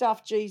of the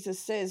stuff Jesus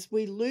says,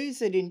 we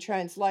lose it in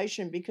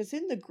translation because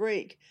in the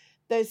Greek,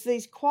 there's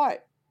these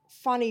quite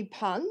funny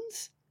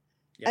puns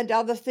and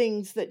other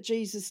things that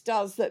Jesus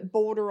does that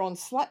border on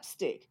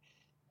slapstick.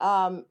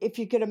 If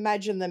you could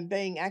imagine them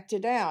being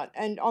acted out.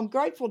 And I'm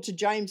grateful to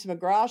James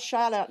McGrath.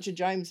 Shout out to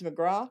James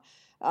McGrath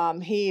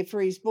here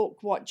for his book,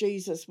 What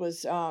Jesus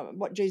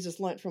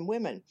Learnt from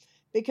Women,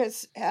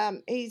 because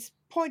he's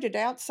pointed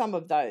out some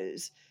of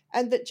those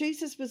and that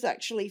Jesus was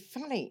actually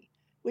funny,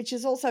 which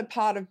is also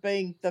part of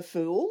being the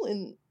fool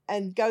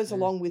and goes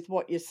along with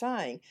what you're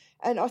saying.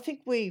 And I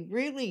think we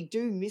really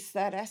do miss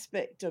that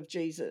aspect of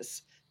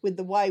Jesus with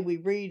the way we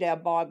read our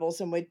Bibles,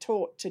 and we're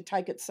taught to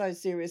take it so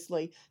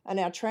seriously, and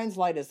our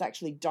translators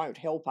actually don't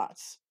help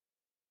us.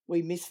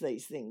 We miss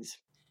these things.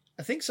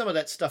 I think some of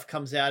that stuff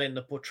comes out in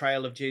the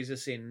portrayal of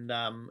Jesus in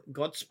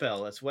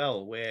Godspell as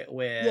well, where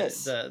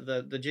Yes.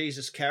 the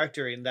Jesus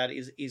character in that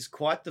is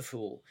quite the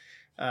fool.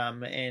 I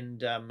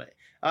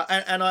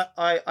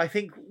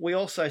think we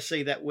also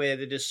see that where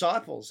the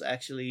disciples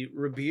actually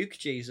rebuke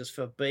Jesus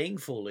for being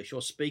foolish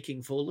or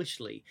speaking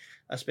foolishly,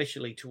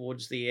 especially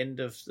towards the end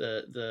of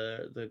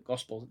the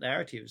gospel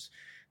narratives,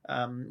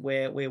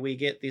 where we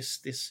get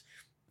this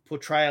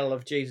portrayal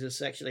of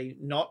Jesus actually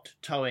not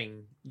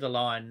towing the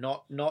line,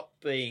 not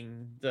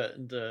being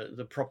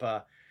the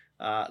proper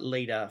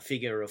leader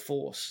figure of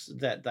force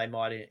that they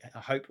might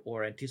hope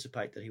or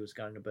anticipate that he was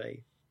going to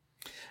be.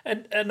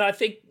 And I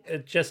think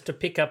just to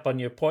pick up on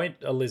your point,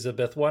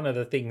 Elizabeth, one of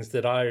the things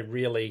that I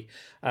really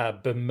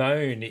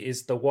bemoan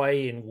is the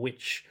way in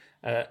which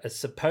a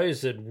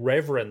supposed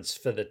reverence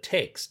for the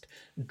text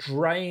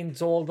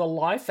drains all the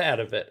life out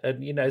of it.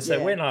 And,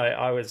 when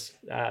I was,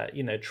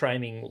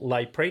 training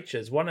lay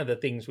preachers, one of the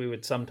things we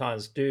would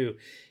sometimes do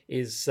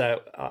is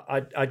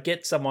I'd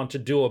get someone to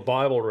do a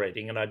Bible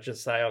reading, and I'd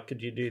just say,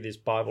 could you do this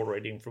Bible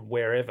reading from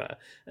wherever?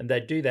 And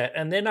they'd do that.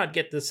 And then I'd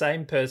get the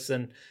same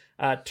person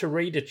to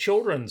read a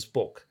children's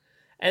book.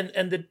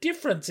 And the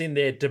difference in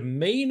their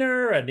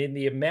demeanor and in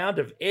the amount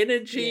of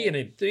energy and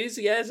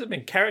enthusiasm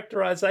and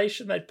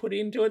characterization they put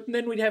into it, and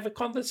then we'd have a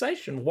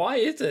conversation. Why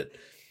is it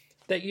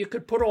that you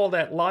could put all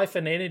that life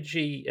and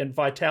energy and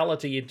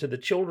vitality into the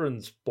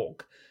children's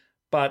book,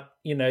 but,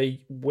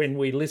 when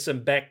we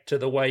listen back to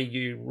the way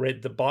you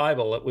read the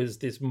Bible, it was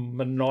this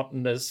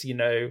monotonous,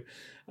 no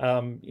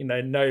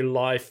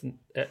life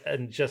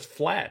and just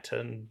flat.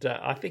 And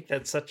I think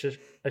that's such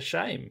a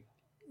shame.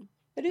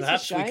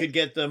 Perhaps we could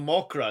get the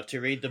Mokra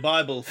to read the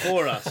Bible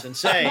for us and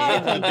say,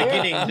 in the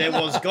beginning there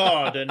was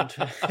God, and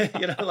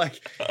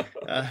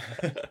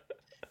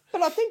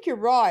But I think you're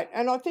right,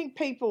 and I think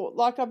people,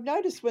 like I've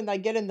noticed when they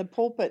get in the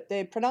pulpit,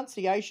 their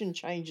pronunciation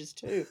changes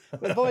too.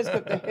 We've always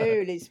got the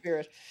Holy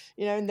Spirit,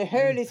 and the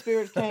Holy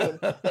Spirit came.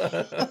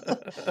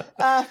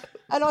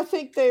 And I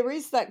think there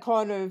is that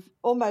kind of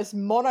almost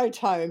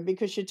monotone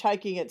because you're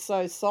taking it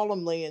so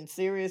solemnly and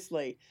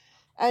seriously.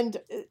 And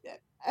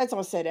as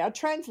I said, our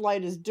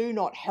translators do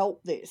not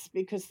help this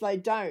because they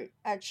don't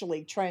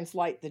actually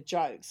translate the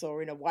jokes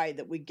or in a way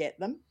that we get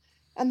them.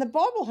 And the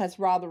Bible has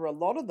rather a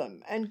lot of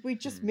them, and we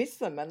just miss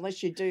them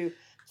unless you do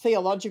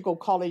theological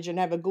college and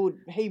have a good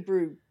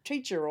Hebrew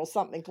teacher or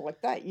something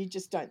like that. You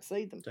just don't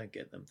see them. Don't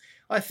get them.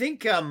 I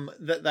think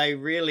that they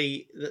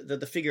really,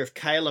 the figure of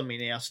Caleb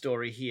in our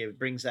story here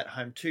brings that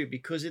home too,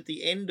 because at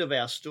the end of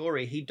our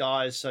story, he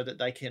dies so that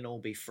they can all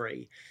be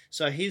free.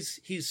 So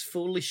his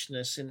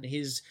foolishness and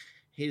his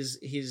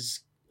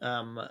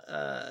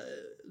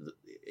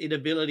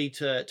inability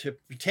to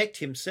protect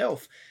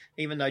himself,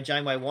 even though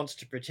Janeway wants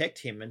to protect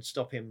him and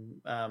stop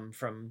him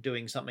from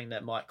doing something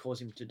that might cause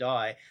him to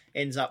die,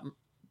 ends up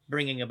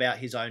bringing about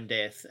his own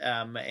death,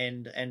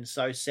 and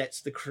so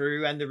sets the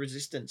crew and the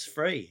resistance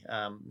free,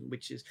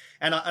 which is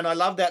and I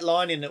love that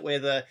line in it where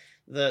the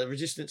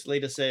resistance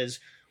leader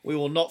says, "We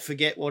will not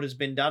forget what has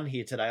been done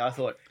here today." I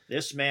thought,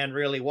 this man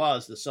really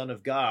was the son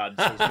of God.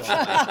 Says John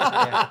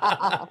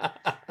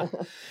Wayne.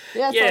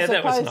 Yes, Yeah, I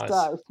that was suppose nice.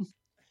 so.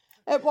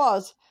 It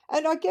was.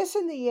 And I guess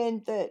in the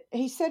end that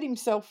he set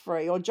himself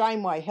free, or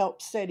Janeway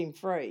helped set him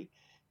free,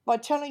 by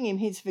telling him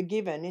he's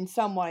forgiven. In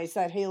some ways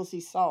that heals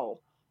his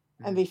soul.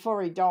 And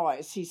before he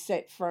dies, he's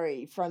set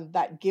free from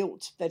that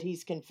guilt that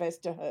he's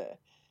confessed to her.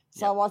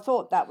 So I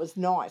thought that was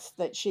nice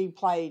that she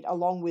played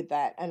along with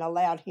that and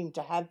allowed him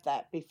to have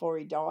that before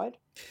he died.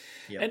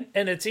 Yep.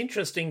 And it's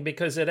interesting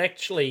because it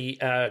actually,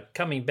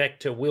 coming back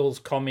to Will's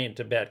comment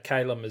about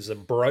Caleb as a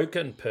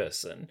broken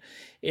person,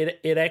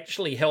 it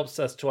actually helps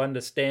us to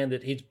understand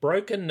that his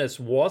brokenness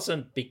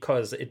wasn't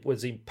because it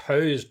was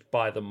imposed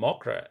by the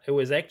Mokra. It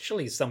was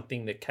actually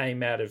something that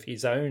came out of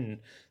his own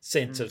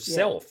sense of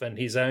self and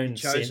his own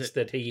sense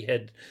that he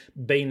had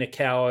been a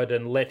coward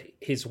and let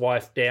his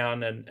wife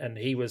down, and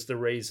he was the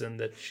reason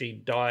that she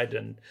died.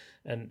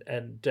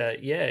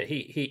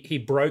 He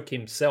broke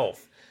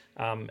himself.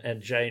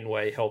 And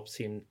Janeway helps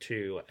him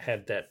to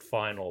have that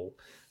final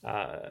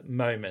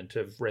moment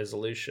of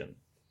resolution.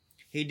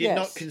 He did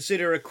not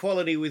consider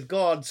equality with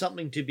God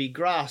something to be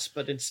grasped,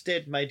 but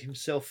instead made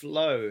himself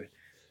low.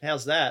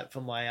 How's that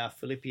for my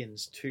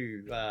Philippians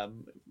 2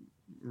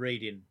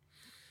 reading?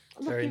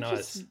 Very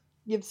nice.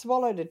 You've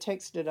swallowed a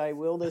text today,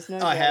 Will. There's no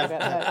I doubt have.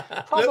 about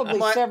that. Probably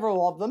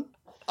several of them.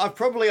 I've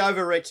probably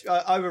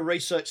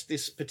over-researched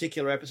this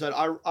particular episode.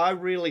 I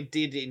really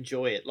did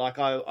enjoy it. Like,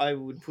 I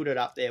would put it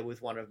up there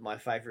with one of my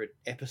favourite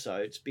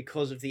episodes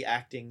because of the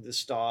acting, the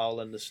style,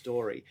 and the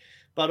story.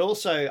 But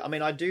also, I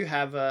mean, I do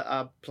have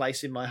a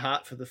place in my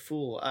heart for the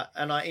Fool.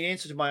 In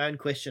answer to my own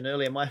question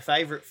earlier, my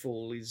favourite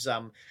Fool is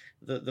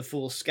the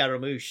Fool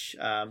Scaramouche,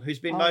 who's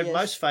been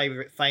most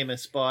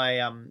famous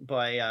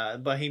by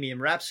Bohemian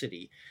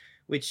Rhapsody,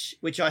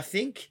 which I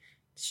think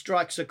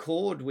strikes a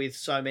chord with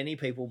so many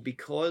people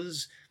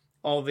because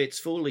of its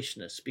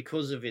foolishness,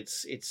 because of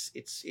its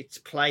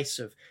place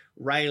of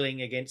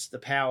railing against the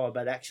power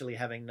but actually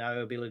having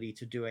no ability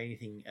to do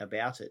anything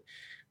about it.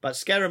 But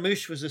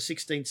Scaramouche was a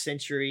 16th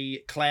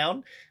century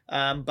clown,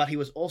 but he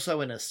was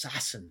also an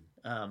assassin.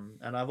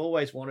 And I've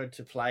always wanted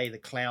to play the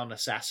clown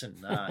assassin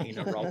in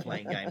a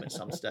role-playing game at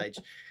some stage.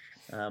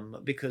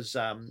 Because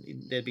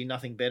there'd be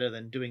nothing better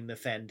than doing the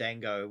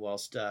fandango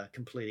whilst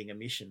completing a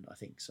mission, I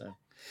think so.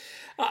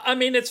 I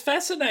mean, it's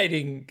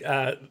fascinating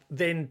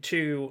then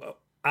to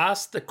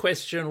ask the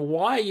question,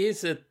 why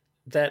is it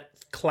that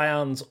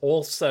clowns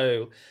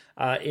also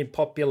in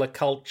popular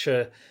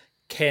culture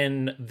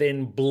can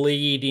then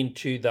bleed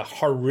into the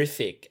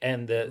horrific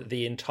and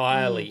the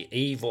entirely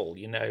evil?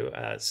 You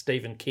know,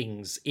 Stephen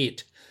King's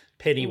It,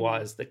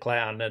 Pennywise the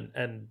clown,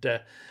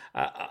 and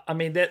I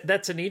mean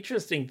that's an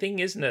interesting thing,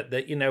 isn't it?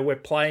 That, you know, we're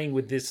playing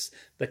with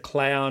the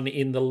clown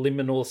in the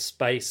liminal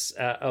space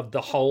of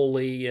the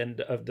holy and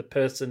of the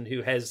person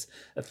who has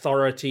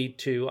authority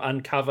to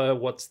uncover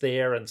what's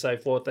there and so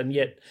forth, and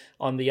yet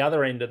on the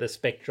other end of the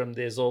spectrum,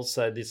 there's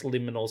also this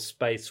liminal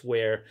space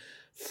where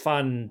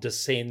fun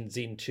descends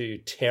into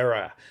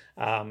terror,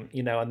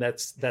 you know, and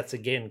that's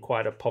again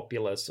quite a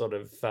popular sort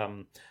of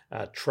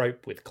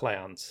trope with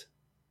clowns.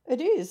 It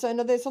is, and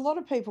there's a lot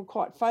of people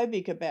quite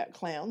phobic about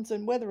clowns,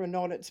 and whether or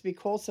not it's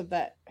because of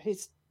that,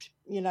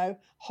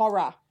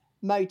 horror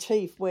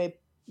motif where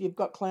you've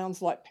got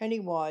clowns like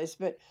Pennywise.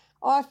 But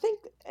I think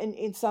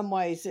in some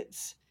ways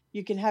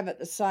you can have it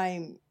the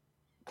same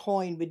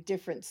coin with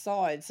different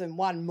sides, and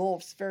one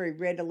morphs very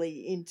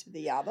readily into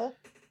the other.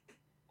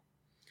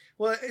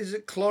 Well, is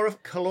it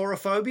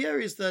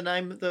chlorophobia? Is the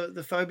name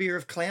the phobia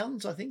of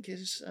clowns? I think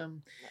is.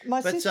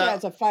 My sister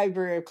has a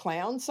phobia of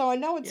clowns, so I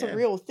know it's a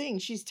real thing.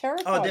 She's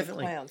terrified of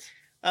clowns.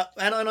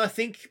 And I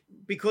think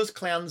because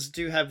clowns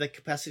do have the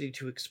capacity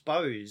to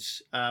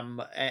expose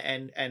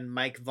and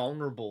make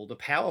vulnerable the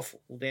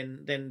powerful,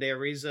 then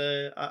there is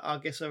I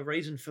guess a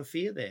reason for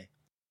fear there.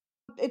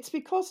 It's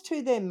because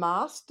too they're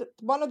masked.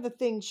 One of the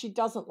things she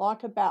doesn't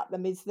like about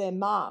them is they're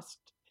masked.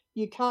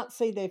 You can't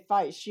see their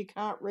face. You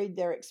can't read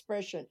their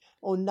expression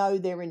or know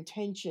their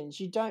intentions.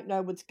 You don't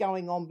know what's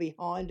going on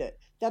behind it.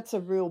 That's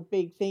a real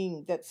big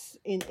thing that's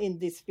in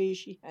this fear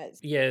she has.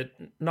 Yeah,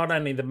 not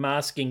only the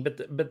masking, but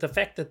the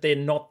fact that they're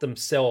not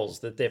themselves,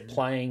 that they're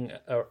playing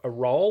a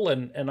role.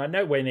 And I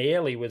know when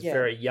Airlie was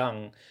very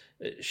young,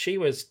 she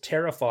was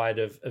terrified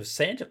of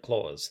Santa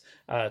Claus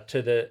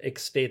to the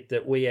extent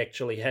that we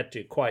actually had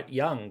to, quite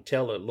young,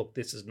 tell her, look,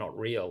 this is not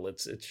real.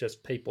 It's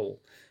just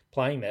people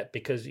playing that,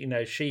 because, you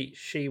know,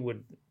 she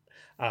would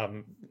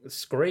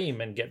scream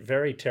and get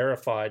very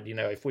terrified, you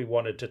know, if we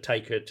wanted to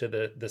take her to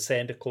the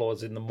Santa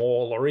Claus in the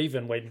mall, or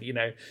even when, you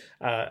know,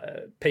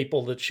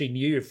 people that she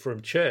knew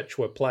from church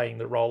were playing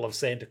the role of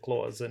Santa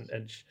Claus,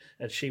 and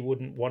she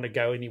wouldn't want to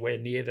go anywhere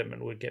near them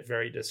and would get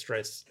very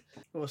distressed.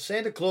 Well,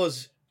 Santa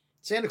Claus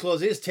Santa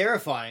Claus is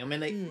terrifying. I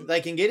mean,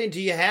 they can get into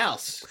your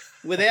house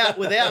without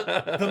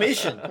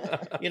permission.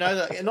 You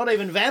know, not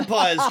even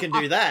vampires can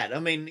do that. I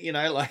mean, you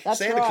know, like That's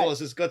Santa right. Claus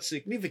has got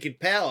significant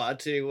power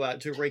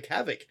to wreak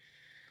havoc.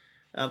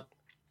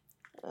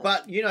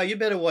 But you know, you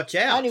better watch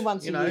out. Only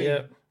once you a know?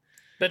 year.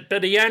 Yeah.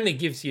 But he only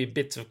gives you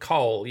bits of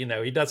coal, you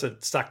know, he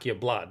doesn't suck your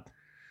blood.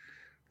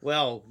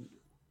 Well,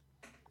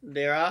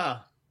 there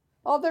are.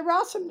 Oh, there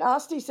are some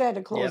nasty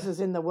Santa Clauses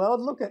in the world.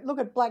 Look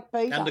at Black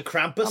Peter. And the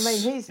Krampus. I mean,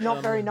 he's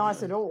not very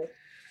nice at all.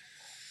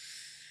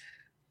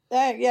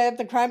 Yeah,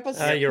 the Krampus.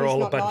 You're he's all a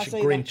not bunch nice of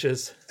either.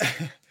 Grinches.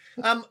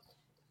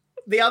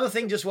 The other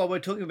thing, just while we're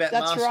talking about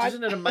That's masks, right.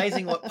 isn't it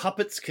amazing what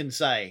puppets can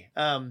say?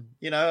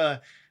 You know,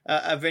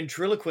 a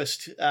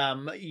ventriloquist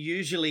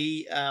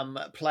usually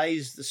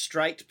plays the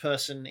straight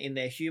person in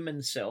their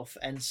human self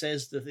and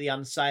says the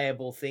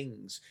unsayable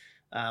things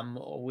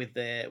with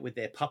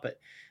their puppet.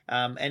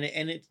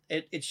 And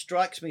it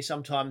strikes me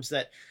sometimes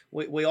that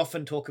we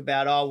often talk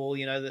about, oh, well,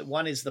 you know, that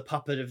one is the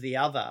puppet of the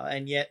other,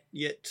 and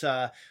yet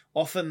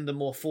often the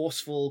more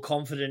forceful,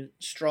 confident,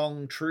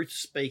 strong,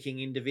 truth-speaking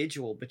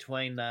individual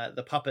between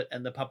the puppet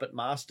and the puppet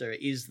master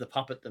is the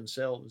puppet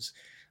themselves,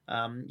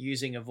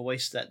 using a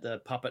voice that the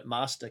puppet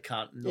master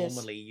can't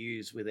normally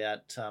use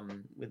without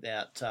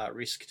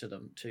risk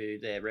to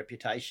their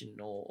reputation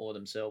or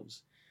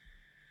themselves.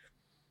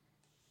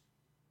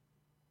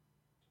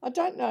 I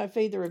don't know if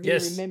either of you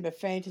remember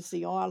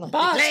Fantasy Island.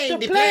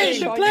 The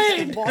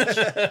plane.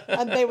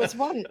 And there was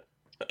one.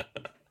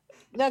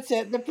 That's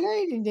it. The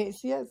plane in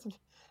this, yes.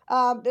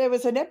 There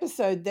was an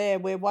episode there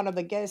where one of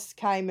the guests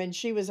came and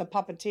she was a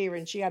puppeteer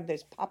and she had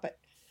this puppet.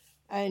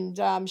 And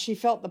she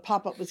felt the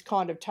puppet was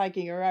kind of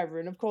taking her over.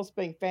 And, of course,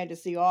 being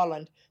Fantasy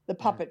Island, the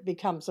puppet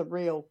becomes a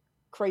real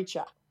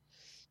creature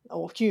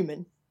or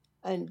human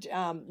and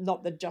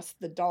not just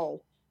the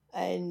doll.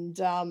 And,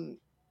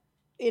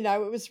 you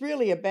know, it was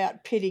really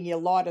about pitting your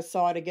lighter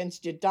side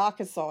against your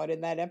darker side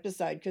in that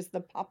episode because the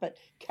puppet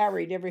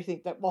carried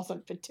everything that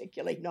wasn't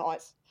particularly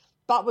nice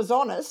but was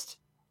honest,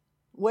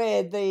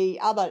 where the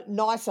other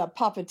nicer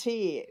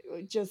puppeteer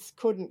just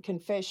couldn't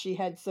confess she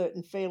had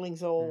certain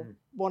feelings or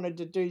wanted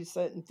to do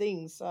certain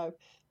things. So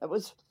it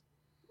was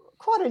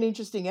quite an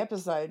interesting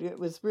episode. It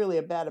was really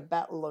about a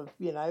battle of,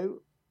 you know,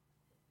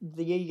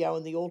 the ego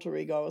and the alter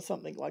ego or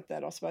something like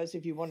that, I suppose,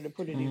 if you wanted to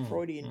put it in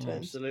Freudian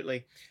terms.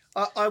 Absolutely.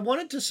 I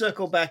wanted to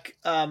circle back,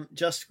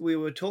 we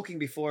were talking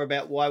before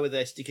about why were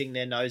they sticking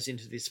their nose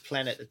into this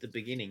planet at the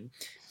beginning.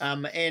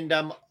 But in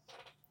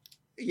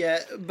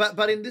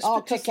this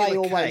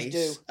particular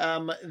case,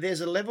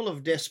 there's a level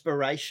of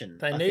desperation.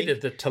 They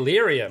needed the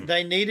tellurium.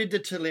 They needed the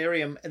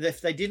tellurium. If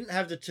they didn't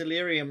have the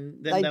tellurium,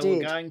 then they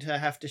were going to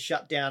have to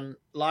shut down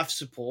life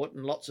support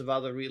and lots of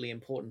other really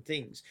important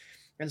things.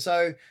 And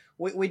so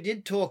we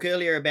did talk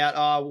earlier about,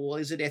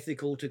 is it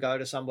ethical to go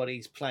to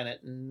somebody's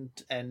planet and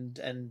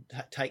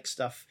take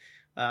stuff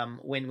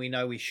when we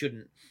know we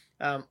shouldn't?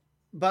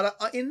 But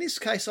in this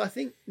case, I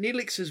think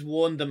Neelix has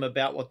warned them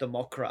about what the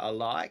Mokra are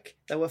like.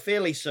 They were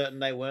fairly certain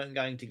they weren't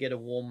going to get a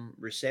warm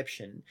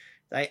reception.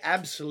 They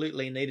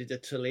absolutely needed a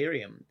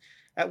tellurium.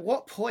 At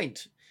what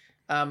point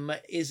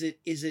is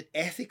it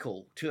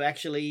ethical to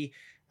actually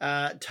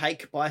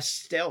take by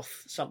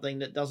stealth something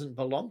that doesn't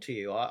belong to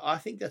you? I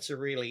think that's a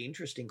really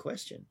interesting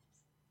question.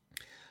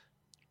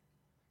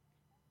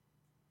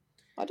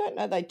 I don't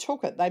know. They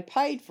took it. They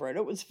paid for it.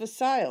 It was for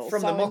sale.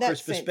 From the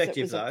Mokra's perspective,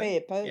 it was though, a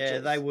fair purchase. yeah,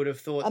 they would have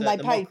thought and that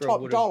they the paid Mokra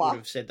top would dollar.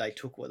 have said they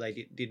took what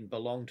they didn't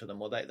belong to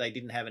them, or they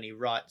didn't have any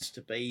rights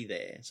to be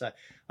there. So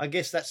I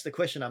guess that's the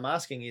question I'm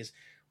asking: is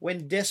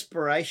when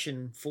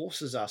desperation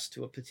forces us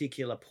to a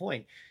particular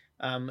point,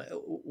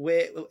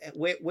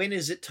 when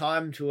is it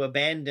time to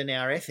abandon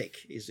our ethic?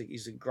 Is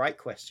a great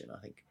question, I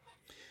think.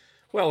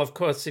 Well, of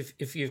course,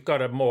 if you've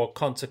got a more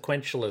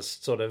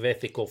consequentialist sort of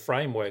ethical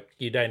framework,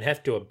 you don't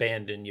have to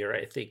abandon your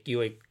ethic.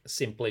 You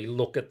simply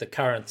look at the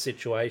current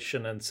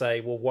situation and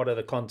say, well, what are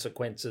the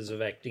consequences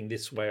of acting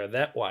this way or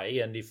that way?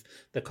 And if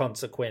the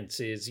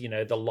consequence is, you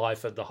know, the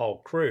life of the whole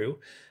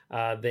crew,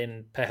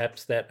 then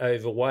perhaps that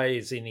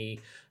overweighs any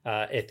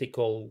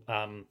ethical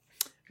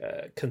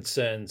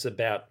concerns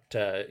about,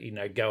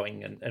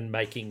 going and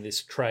making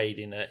this trade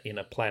in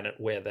a planet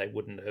where they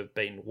wouldn't have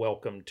been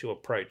welcome to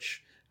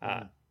approach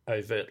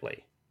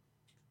overtly.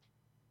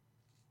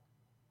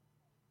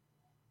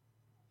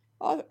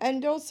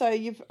 And also,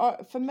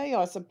 for me,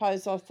 I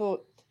suppose I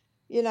thought,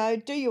 you know,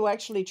 do you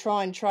actually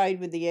try and trade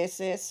with the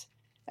SS?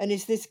 And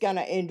is this going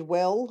to end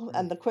well?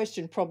 And the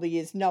question probably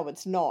is, no,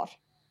 it's not.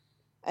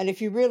 And if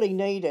you really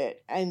need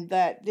it, and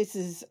that this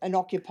is an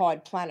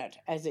occupied planet,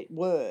 as it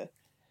were,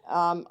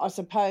 I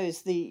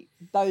suppose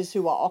those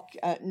who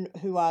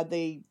are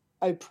the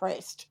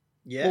oppressed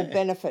will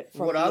benefit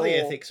from what are the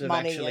ethics of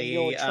money actually and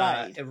your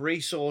trade.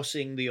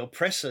 Resourcing the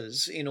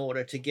oppressors in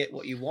order to get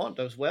what you want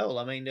as well?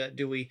 I mean,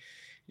 do we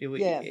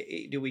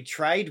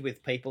trade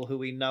with people who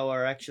we know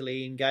are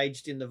actually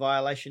engaged in the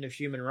violation of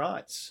human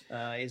rights?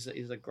 Is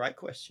a great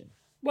question.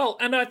 Well,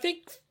 and I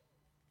think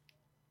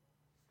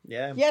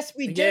Yeah. Yes,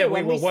 we do. Yeah, we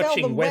and were sell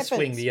watching them West Wing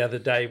weapons. the other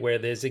day where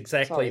there's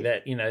exactly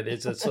Sorry. that,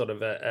 there's a sort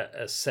of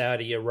a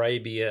Saudi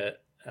Arabia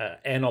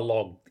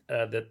analog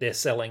that they're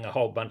selling a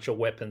whole bunch of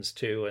weapons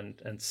to,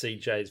 and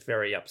CJ's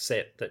very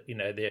upset that,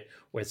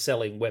 we're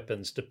selling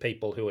weapons to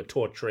people who are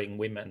torturing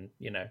women,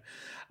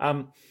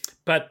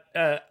 But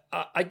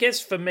I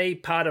guess for me,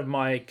 part of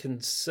my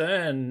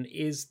concern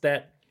is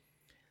that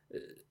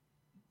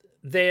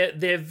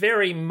they're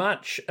very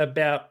much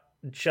about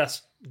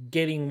just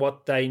getting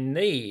what they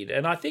need.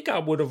 And I think I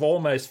would have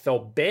almost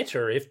felt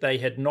better if they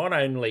had not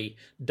only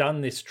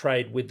done this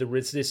trade with the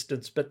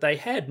resistance, but they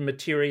had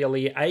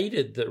materially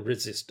aided the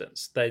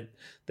resistance.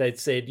 They'd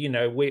said,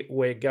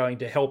 we're going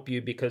to help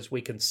you because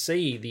we can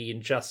see the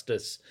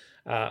injustice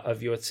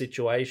of your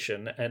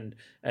situation,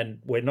 and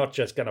we're not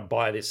just going to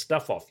buy this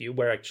stuff off you,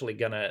 we're actually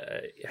going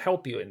to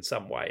help you in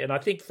some way. And I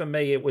think for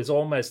me it was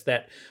almost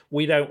that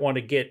we don't want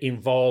to get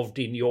involved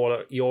in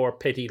your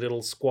petty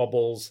little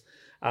squabbles,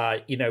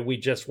 we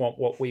just want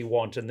what we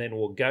want and then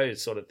we'll go,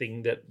 sort of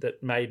thing,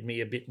 that made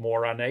me a bit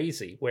more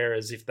uneasy.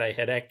 Whereas if they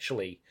had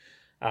actually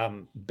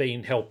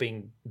been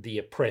helping the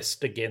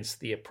oppressed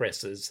against the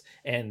oppressors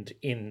and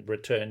in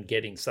return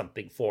getting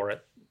something for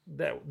it,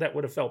 that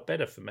would have felt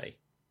better for me.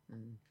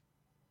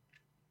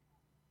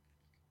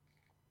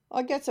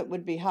 I guess it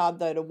would be hard,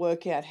 though, to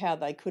work out how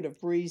they could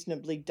have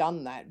reasonably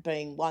done that,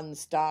 being one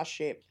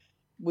starship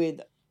with,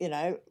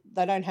 they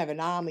don't have an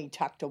army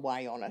tucked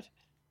away on it.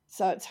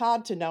 So it's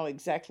hard to know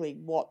exactly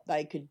what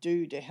they could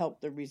do to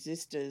help the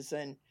resistors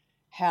and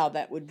how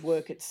that would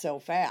work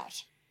itself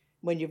out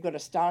when you've got a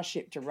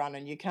starship to run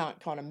and you can't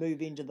kind of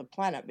move into the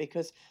planet,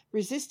 because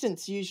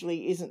resistance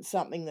usually isn't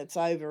something that's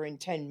over in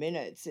 10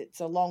 minutes. It's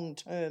a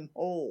long-term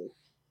haul.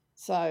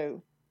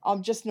 So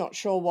I'm just not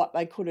sure what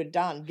they could have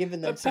done,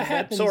 given them some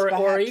perhaps, weapons,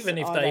 or even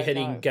if I they don't had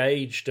know.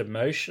 engaged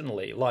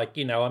emotionally, like,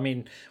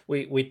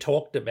 we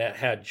talked about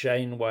how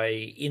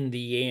Janeway in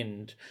the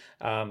end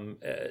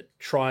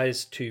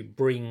tries to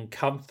bring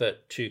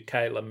comfort to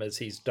Calum as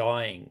he's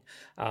dying,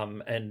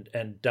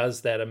 and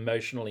does that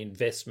emotional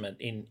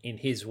investment in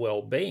his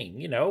well-being.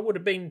 It would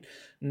have been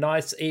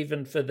nice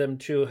even for them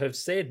to have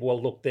said,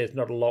 well, look, there's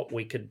not a lot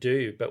we could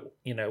do, but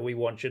we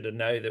want you to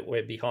know that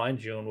we're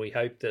behind you, and we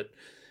hope that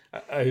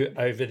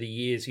over the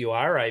years you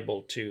are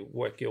able to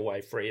work your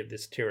way free of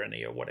this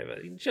tyranny or whatever.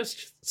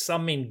 Just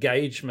some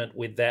engagement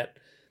with that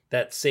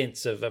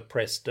sense of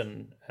oppressed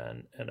and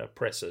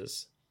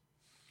oppressors.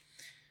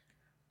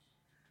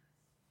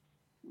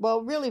 Well,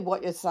 really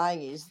what you're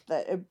saying is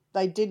that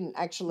they didn't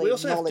actually We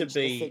also have acknowledge to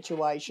the be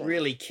situation.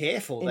 really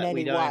careful in that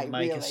we any don't way,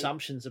 make really.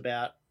 assumptions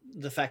about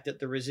the fact that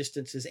the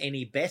resistance is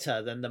any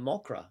better than the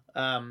Mokra.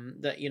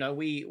 That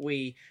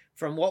we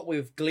from what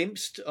we've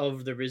glimpsed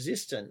of the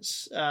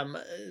resistance,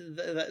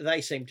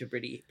 they seem to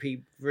be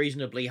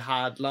reasonably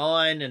hard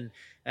line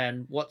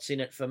and what's in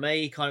it for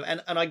me kind of,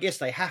 and I guess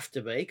they have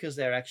to be because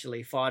they're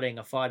actually fighting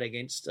a fight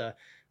against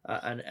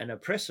an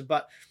oppressor.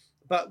 But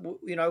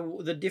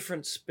the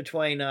difference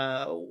between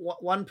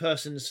one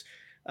person's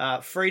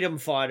freedom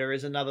fighter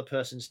is another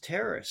person's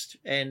terrorist,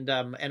 and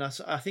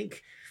I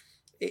think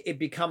it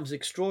becomes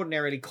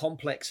extraordinarily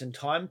complex and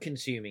time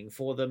consuming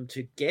for them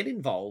to get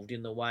involved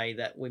in the way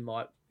that we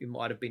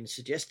might have been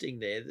suggesting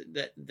there,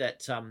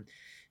 that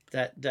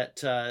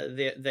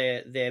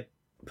their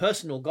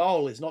personal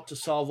goal is not to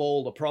solve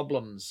all the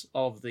problems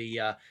of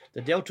the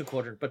Delta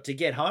Quadrant, but to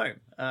get home,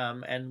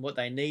 and what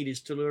they need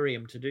is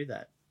tellurium to do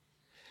that.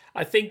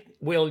 I think,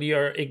 Will,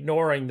 you're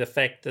ignoring the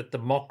fact that the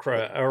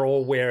Mokra are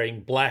all wearing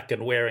black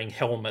and wearing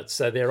helmets,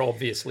 so they're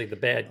obviously the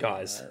bad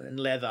guys. And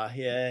leather,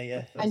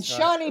 yeah. And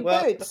shiny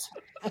boots.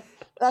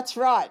 That's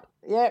right.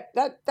 Yeah,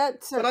 that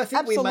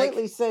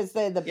absolutely says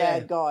they're the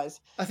bad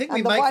guys. I think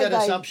we make that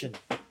assumption.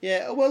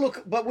 Yeah, well,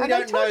 look, but we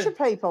don't know. They torture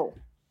people.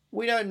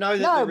 We don't know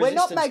that the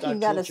resistance we're not making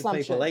that torture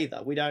assumption. people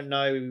either. We don't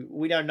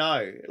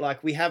know.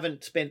 Like, we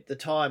haven't spent the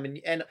time,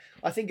 and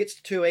I think it's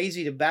too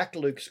easy to back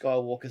Luke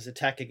Skywalker's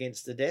attack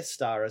against the Death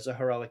Star as a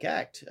heroic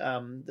act.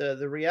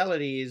 The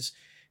reality is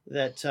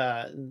that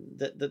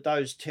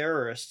those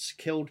terrorists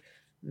killed,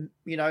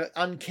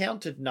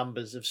 uncounted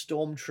numbers of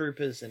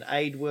stormtroopers and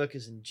aid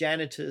workers and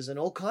janitors and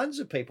all kinds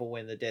of people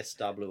when the Death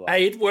Star blew up.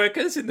 Aid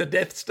workers in the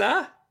Death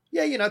Star?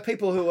 Yeah,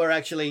 people who are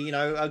actually,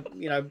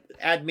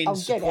 admin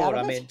support.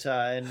 I meant,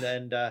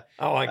 and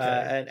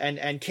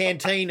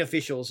canteen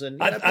officials,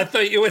 and I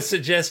thought you were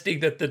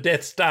suggesting that the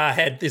Death Star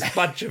had this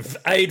bunch of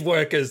aid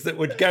workers that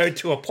would go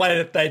to a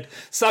planet they'd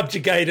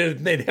subjugated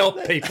and then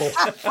help people.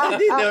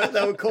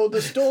 They were called the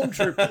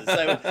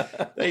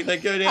stormtroopers. They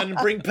go down and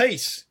bring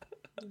peace.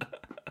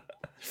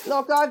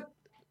 Look,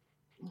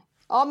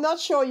 I'm not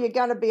sure you're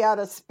going to be able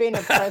to spin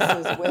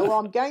oppressors, Will.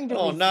 I'm going to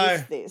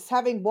resist this.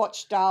 Having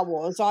watched Star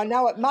Wars, I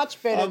know it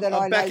much better than I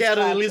know. I'm back out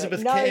of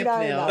Elizabeth camp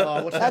now.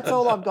 No. That's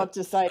all I've got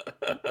to say.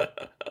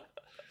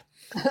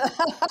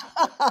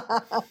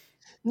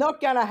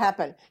 Not going to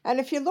happen. And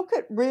if you look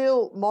at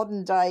real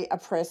modern-day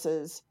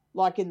oppressors,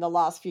 like in the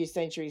last few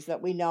centuries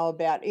that we know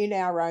about in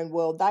our own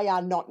world, they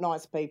are not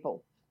nice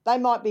people. They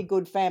might be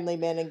good family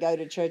men and go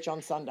to church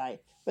on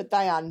Sunday, but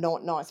they are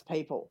not nice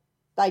people.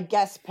 They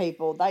gassed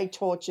people, they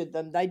tortured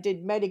them, they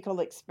did medical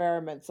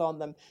experiments on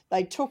them,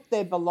 they took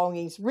their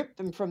belongings, ripped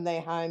them from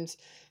their homes.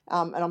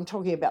 And I'm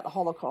talking about the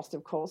Holocaust,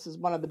 of course, is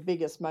one of the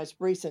biggest, most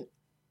recent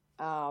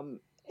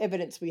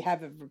evidence we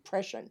have of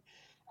repression.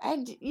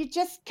 And you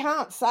just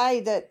can't say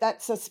that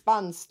that's a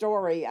spun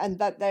story and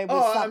that there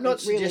was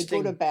something really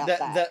good about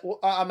that.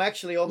 I'm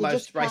actually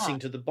almost racing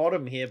to the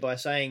bottom here by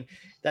saying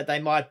that they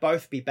might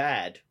both be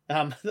bad.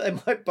 They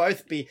might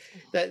both be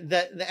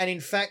and in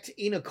fact,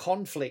 in a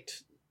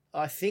conflict,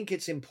 I think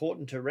it's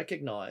important to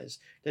recognise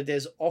that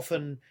there's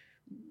often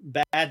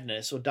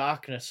badness or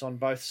darkness on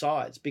both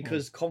sides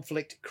because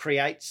conflict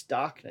creates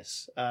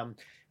darkness.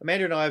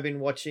 Amanda and I have been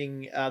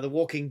watching The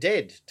Walking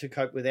Dead to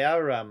cope with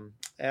our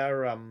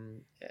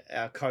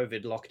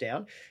COVID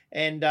lockdown,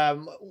 and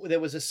there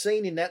was a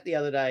scene in that the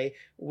other day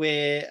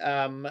where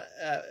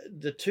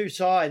the two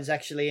sides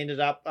actually ended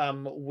up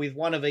with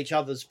one of each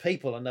other's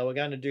people, and they were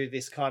going to do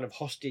this kind of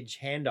hostage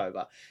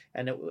handover,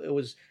 and it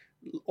was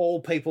all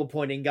people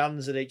pointing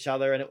guns at each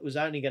other, and it was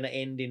only going to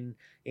end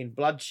in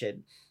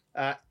bloodshed.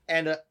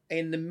 And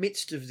in the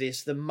midst of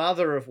this, the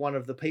mother of one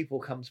of the people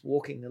comes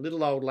walking, the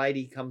little old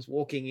lady comes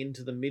walking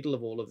into the middle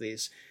of all of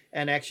this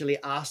and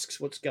actually asks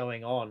what's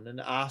going on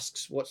and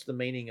asks what's the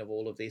meaning of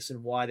all of this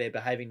and why they're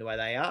behaving the way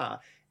they are.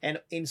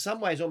 And in some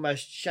ways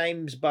almost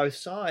shames both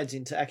sides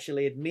into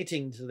actually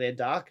admitting to their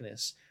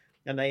darkness.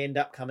 And they end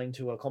up coming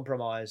to a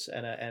compromise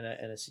and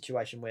a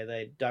situation where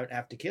they don't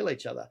have to kill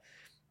each other.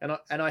 And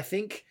I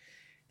think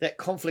that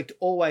conflict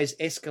always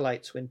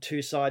escalates when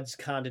two sides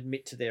can't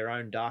admit to their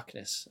own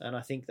darkness, and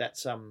I think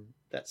that's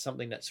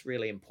something that's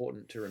really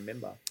important to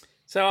remember.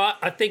 So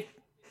I think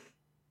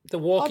The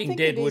Walking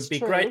Dead would be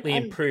greatly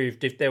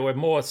improved if there were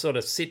more sort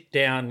of sit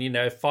down,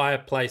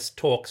 fireplace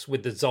talks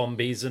with the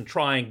zombies and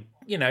try and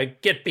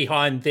get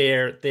behind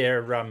their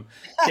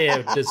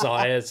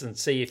desires and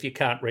see if you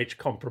can't reach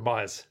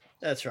compromise.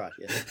 That's right.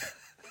 Yeah.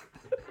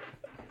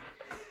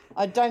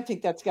 I don't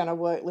think that's going to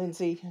work,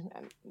 Lindsay,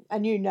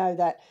 and you know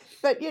that.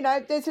 But,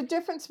 there's a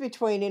difference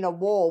between in a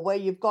war where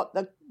you've got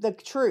the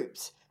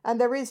troops and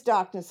there is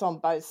darkness on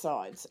both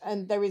sides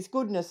and there is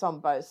goodness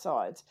on both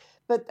sides.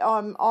 But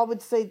I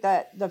would see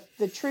that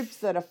the troops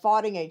that are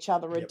fighting each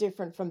other are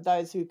different from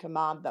those who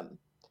command them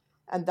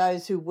and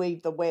those who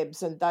weave the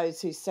webs and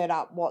those who set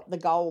up what the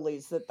goal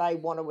is that they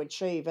want to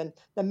achieve. And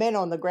the men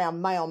on the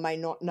ground may or may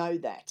not know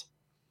that.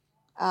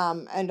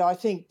 And I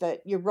think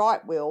that you're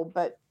right, Will,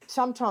 but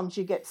sometimes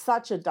you get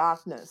such a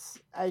darkness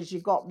as you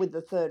got with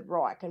the Third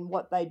Reich and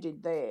what they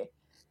did there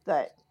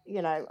that,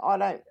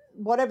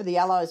 whatever the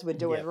Allies were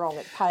doing wrong,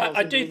 it pales.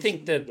 I do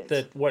think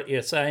that what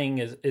you're saying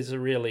is a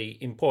really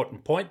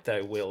important point,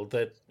 though, Will,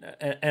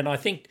 and I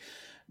think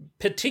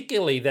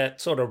particularly that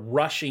sort of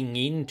rushing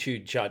into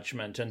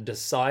judgment and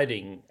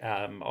deciding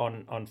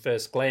on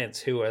first glance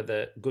who are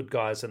the good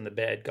guys and the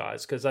bad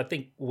guys, because I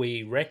think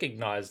we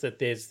recognise that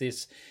there's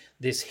this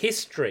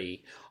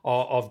history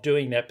of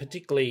doing that,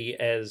 particularly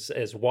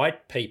as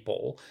white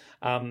people,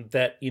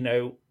 that,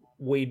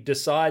 we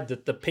decide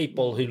that the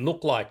people who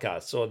look like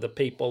us or the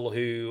people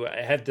who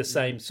have the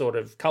same sort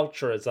of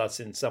culture as us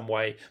in some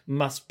way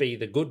must be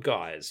the good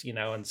guys,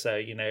 and so,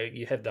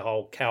 you have the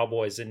whole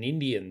cowboys and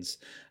Indians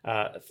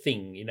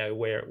thing,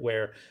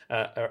 where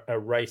a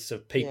race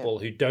of people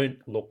who don't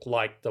look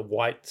like the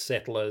white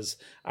settlers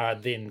are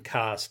then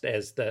cast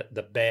as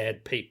the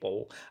bad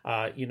people,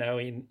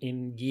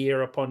 in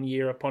year upon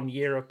year upon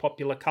year of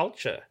popular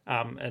culture.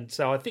 And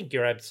so I think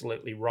you're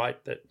absolutely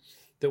right that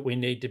we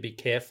need to be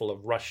careful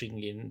of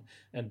rushing in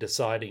and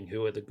deciding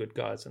who are the good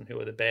guys and who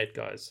are the bad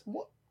guys.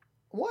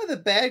 Why are the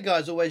bad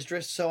guys always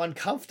dressed so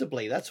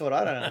uncomfortably? That's what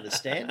I don't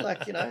understand.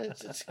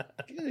 It's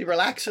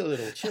relax a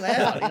little, chill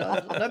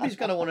out. Nobody's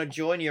going to want to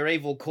join your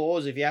evil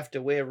cause if you have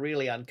to wear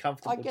really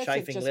uncomfortable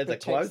chafing leather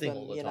clothing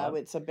all the time.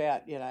 It's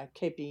about,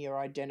 keeping your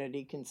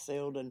identity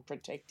concealed and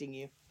protecting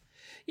you.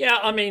 Yeah,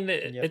 I mean,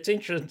 it's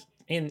interesting.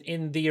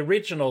 In the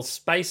original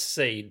Space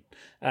Seed,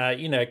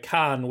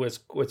 Khan was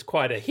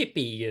quite a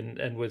hippie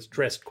and was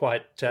dressed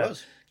quite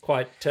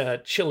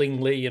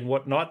chillingly and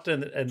whatnot,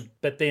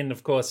 but then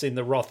of course in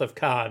the Wrath of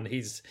Khan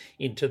he's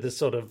into the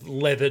sort of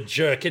leather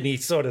jerkiny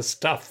sort of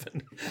stuff.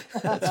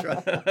 That's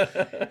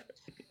right.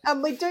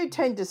 And we do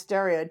tend to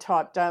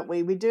stereotype, don't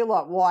we? We do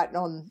like white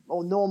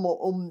or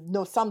normal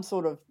or some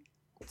sort of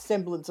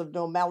semblance of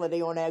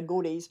normality on our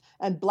goodies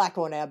and black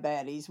on our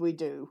baddies. We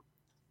do.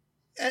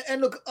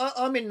 And look,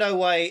 I'm in no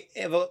way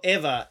ever,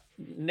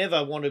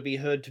 never want to be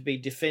heard to be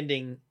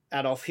defending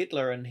Adolf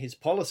Hitler and his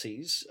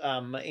policies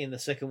in the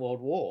Second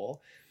World War.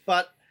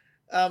 But,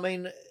 I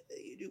mean,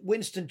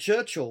 Winston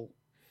Churchill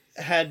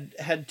had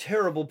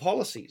terrible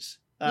policies.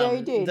 Yeah,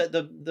 he did.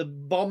 The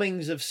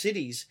bombings of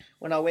cities,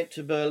 when I went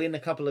to Berlin a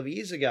couple of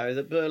years ago,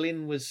 that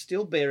Berlin was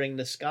still bearing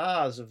the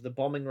scars of the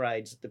bombing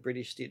raids that the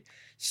British did.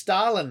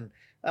 Stalin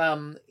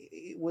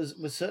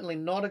was certainly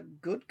not a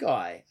good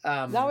guy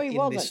no, he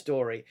wasn't. This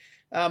story.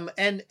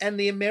 And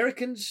the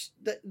Americans,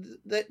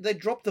 they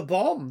dropped the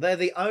bomb. They're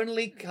the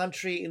only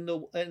country in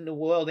the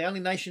world, the only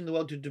nation in the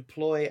world to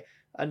deploy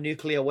a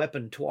nuclear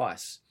weapon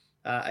twice.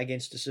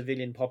 against a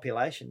civilian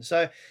population.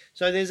 So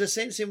there's a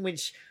sense in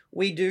which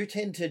we do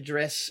tend to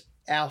dress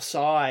our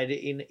side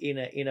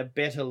in a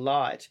better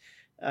light.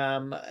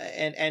 And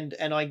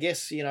I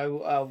guess,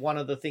 one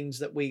of the things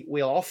that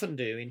we'll often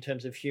do in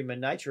terms of human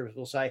nature is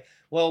we'll say,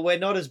 well, we're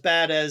not as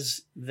bad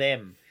as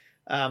them.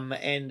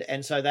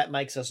 And so that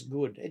makes us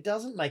good. It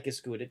doesn't make us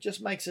good. It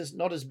just makes us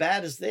not as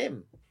bad as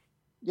them.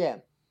 Yeah.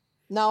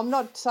 No, I'm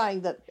not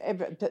saying that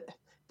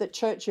that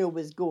Churchill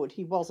was good.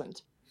 He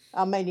wasn't.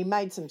 I mean, he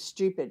made some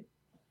stupid,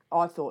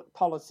 I thought,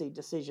 policy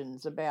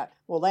decisions about,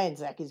 well,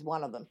 Anzac is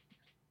one of them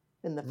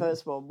in the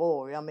First World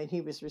War. I mean,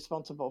 he was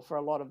responsible for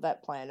a lot of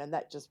that plan, and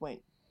that just went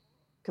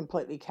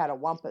completely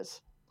catawampus.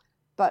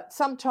 But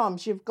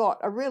sometimes you've got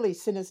a really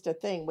sinister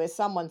thing where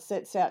someone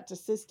sets out to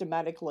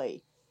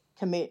systematically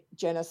commit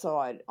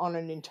genocide on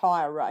an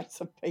entire race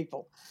of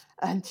people.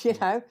 And,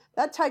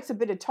 that takes a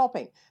bit of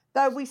topping.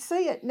 Though we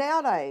see it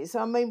nowadays.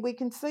 I mean, we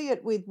can see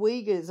it with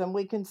Uyghurs, and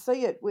we can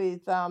see it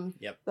with the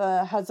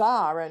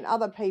Hazara and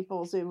other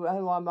peoples who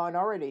are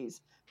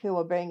minorities who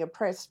are being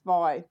oppressed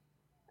by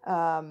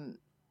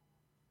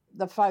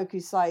the folk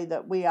who say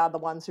that we are the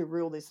ones who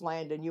rule this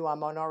land and you are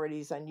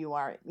minorities and you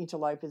are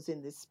interlopers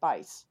in this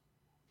space,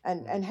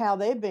 and how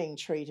they're being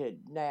treated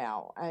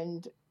now.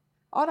 And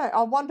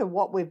I wonder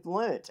what we've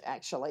learnt,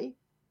 actually.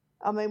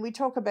 I mean, we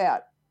talk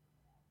about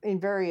in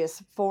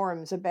various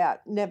forums about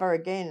never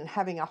again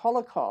having a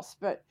Holocaust,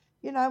 but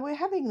we're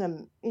having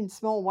them in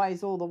small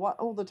ways all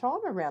the time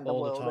around the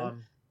world,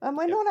 and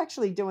we're not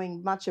actually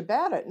doing much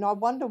about it. And I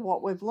wonder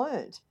what we've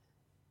learnt.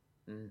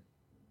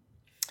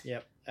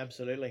 Yep,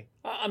 absolutely.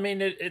 I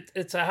mean,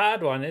 it's a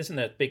hard one, isn't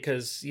it?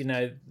 Because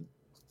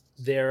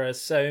there are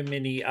so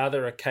many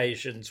other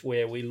occasions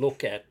where we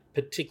look at,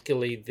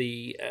 particularly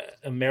the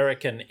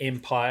American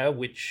empire,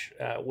 which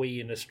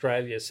we in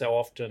Australia so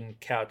often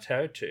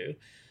kowtow to.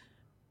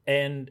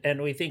 And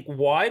we think,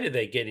 why do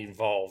they get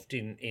involved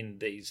in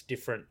these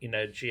different,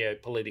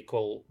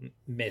 geopolitical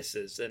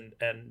messes?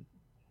 And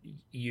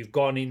you've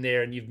gone in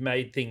there and you've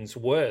made things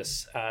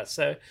worse.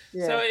 So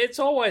it's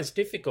always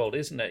difficult,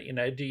 isn't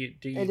it?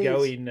 Do you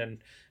go in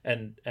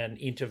and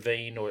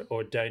intervene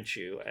or don't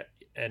you?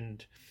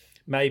 And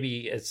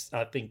maybe, as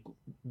I think,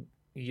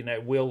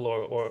 Will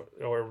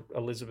or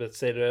Elizabeth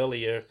said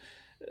earlier,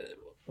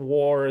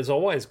 war has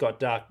always got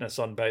darkness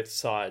on both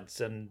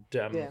sides, and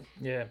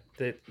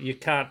that you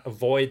can't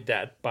avoid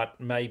that, but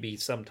maybe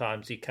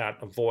sometimes you can't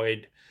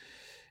avoid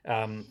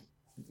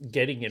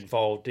getting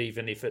involved,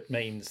 even if it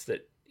means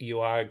that you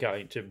are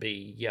going to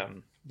be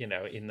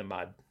in the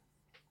mud.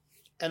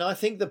 And I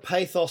think the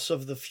pathos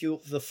of the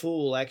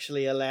fool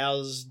actually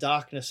allows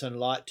darkness and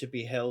light to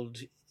be held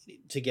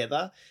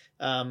together.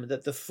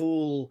 That the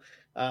fool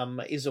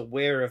is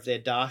aware of their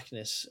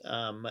darkness,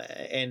 and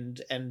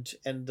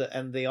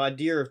the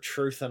idea of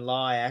truth and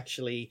lie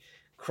actually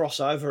cross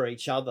over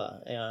each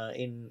other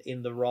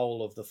in the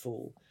role of the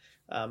fool.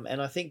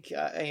 And I think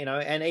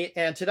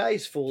and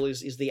today's fool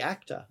is the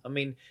actor. I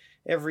mean,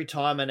 every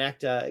time an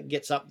actor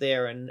gets up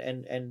there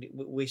and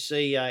we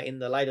see in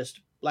the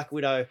latest Black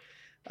Widow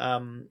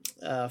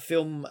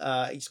film,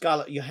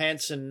 Scarlett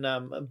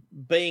Johansson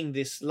being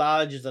this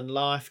larger than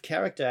life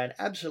character and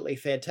absolutely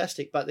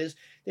fantastic, but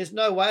there's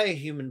no way a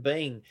human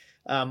being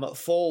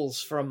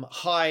falls from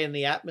high in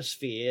the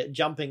atmosphere,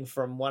 jumping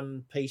from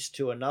one piece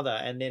to another,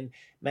 and then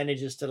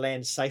manages to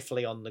land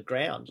safely on the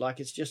ground. Like,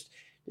 there's just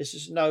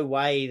no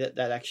way that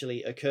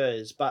actually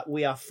occurs. But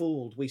we are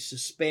fooled. We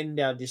suspend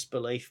our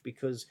disbelief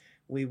because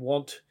we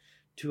want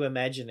to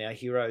imagine our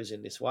heroes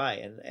in this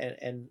way,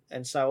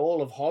 and so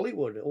all of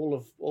Hollywood, all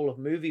of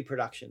movie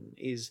production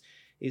is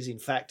in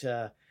fact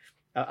a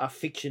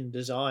fiction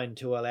designed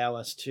to allow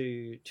us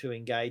to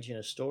engage in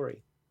a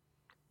story.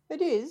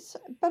 It is,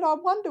 but I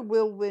wonder,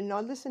 Will, when I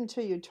listen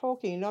to you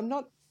talking, and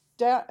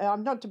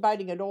I'm not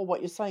debating at all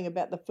what you're saying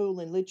about the fool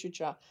in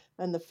literature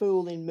and the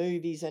fool in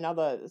movies and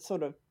other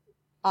sort of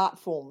art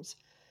forms,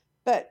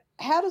 but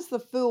how does the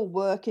fool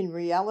work in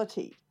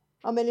reality?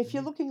 I mean, if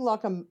you're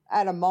looking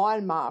at a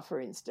Myanmar, for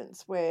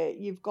instance, where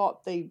you've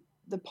got the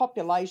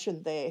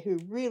population there who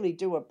really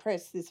do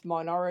oppress this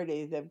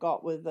minority they've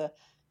got with the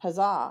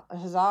Hazara,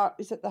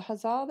 is it the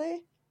Hazara there?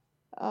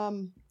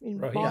 In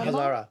Myanmar?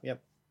 Hazara,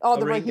 yep. Oh,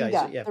 the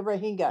Rohingya. The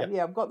Rohingya. Yep.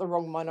 Yeah, I've got the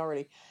wrong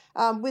minority.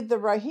 With the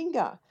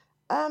Rohingya,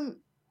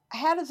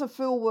 how does a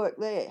fool work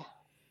there?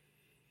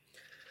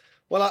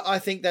 Well, I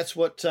think that's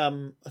what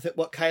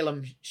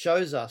Calum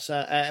shows us,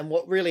 and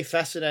what really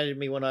fascinated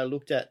me when I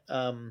looked at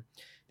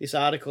this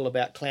article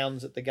about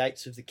clowns at the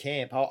gates of the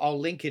camp. I'll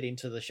link it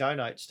into the show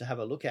notes to have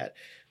a look at.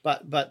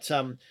 But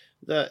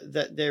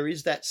there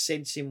is that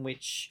sense in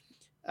which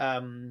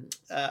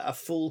a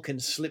fool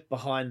can slip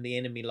behind the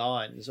enemy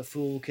lines. A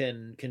fool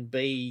can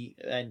be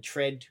and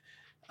tread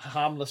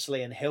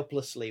harmlessly and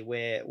helplessly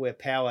where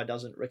power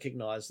doesn't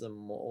recognize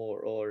them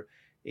or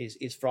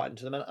is frightened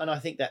to them. And I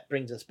think that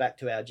brings us back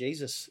to our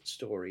Jesus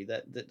story.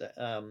 That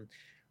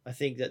I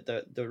think that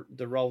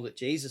the role that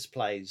Jesus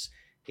plays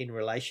in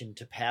relation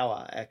to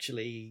power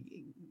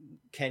actually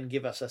can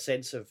give us a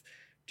sense of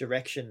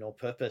direction or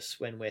purpose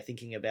when we're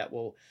thinking about,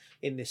 well,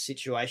 in this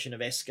situation of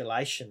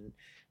escalation,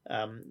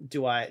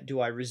 do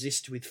I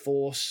resist with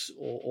force,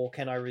 or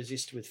can I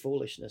resist with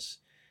foolishness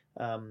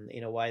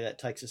in a way that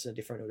takes us in a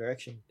different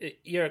direction?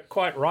 You're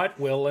quite right,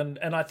 Will,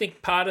 and I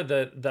think part of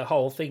the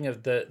whole thing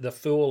of the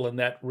fool and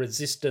that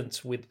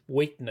resistance with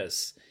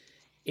weakness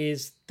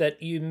is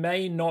that you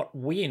may not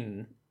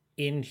win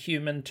in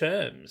human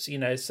terms,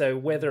 so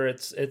whether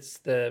it's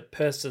the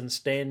person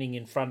standing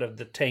in front of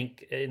the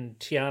tank in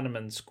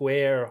Tiananmen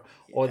Square,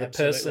 or the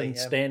person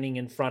standing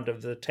in front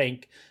of the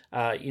tank,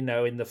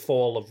 in the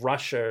fall of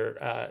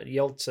Russia,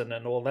 Yeltsin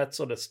and all that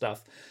sort of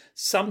stuff.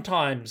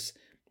 Sometimes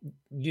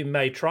you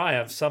may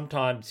triumph,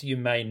 sometimes you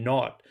may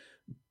not,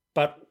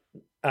 but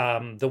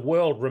the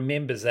world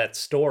remembers that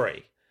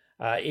story.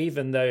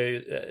 Even though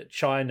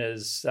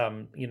China's,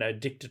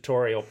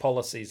 dictatorial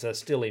policies are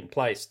still in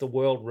place, the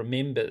world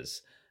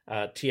remembers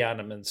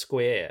Tiananmen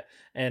Square,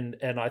 and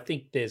I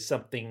think there's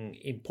something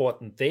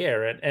important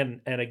there.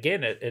 And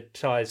again, it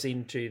ties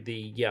into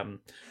the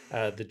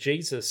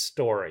Jesus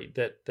story,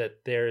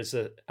 that there is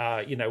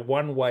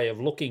one way of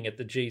looking at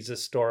the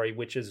Jesus story,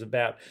 which is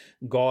about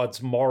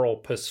God's moral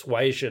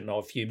persuasion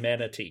of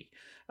humanity,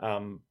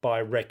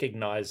 by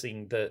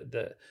recognizing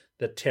the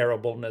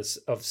terribleness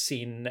of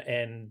sin,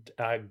 and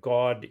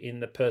God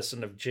in the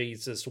person of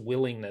Jesus'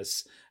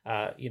 willingness,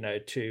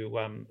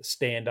 to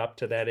stand up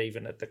to that,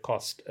 even at the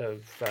cost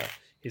of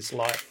his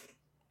life.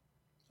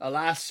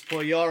 Alas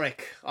for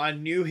Yorick, I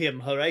knew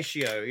him,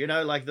 Horatio.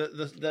 Like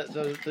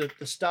the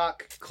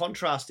stark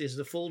contrast is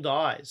the fool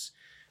dies.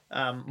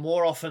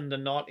 More often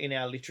than not in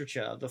our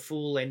literature, the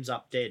fool ends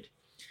up dead.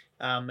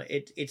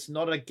 It's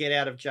not a get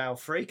out of jail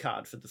free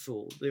card for the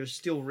fool. There's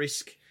still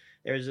risk.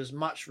 There is as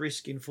much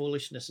risk in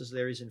foolishness as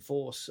there is in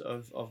force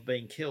of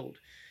being killed.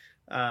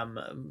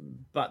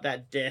 But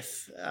that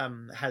death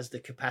has the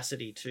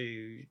capacity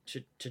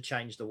to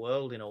change the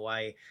world in a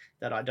way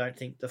that I don't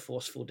think the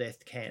forceful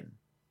death can.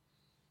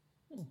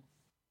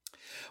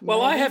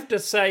 Well, I have to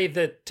say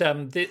that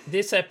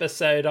this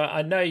episode,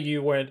 I know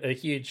you weren't a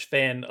huge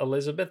fan,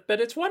 Elizabeth,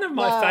 but it's one of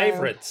my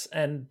favourites.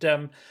 And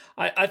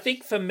I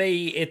think for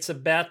me, it's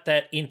about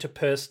that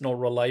interpersonal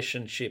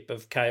relationship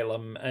of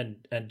Calum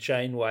and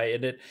Janeway.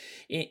 And it,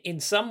 in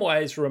some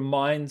ways,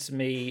 reminds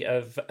me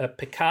of a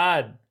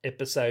Picard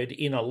episode,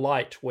 Inner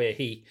Light, where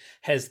he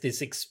has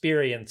this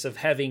experience of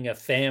having a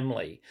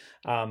family,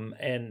 and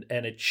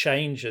it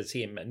changes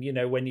him.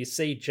 And, when you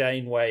see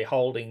Janeway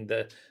holding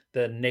the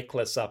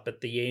necklace up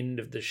at the end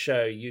of the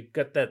show, you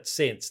got that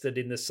sense that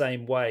in the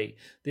same way,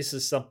 this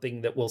is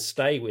something that will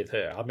stay with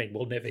her. I mean,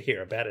 we'll never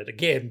hear about it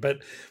again,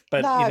 but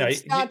no,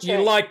 you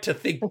like to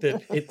think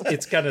that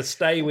it's going to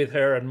stay with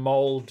her and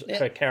mold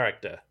her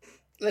character.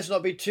 Let's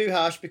not be too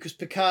harsh, because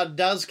Picard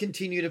does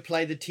continue to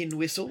play the tin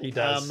whistle. He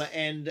does.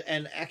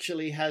 And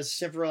actually has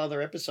several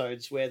other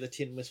episodes where the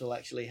tin whistle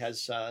actually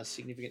has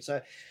significance.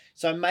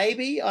 So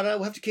maybe, I don't know,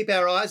 we'll have to keep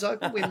our eyes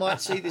open. We might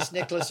see this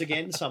necklace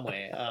again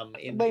somewhere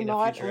in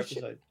a future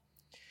episode.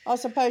 I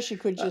suppose she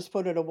could just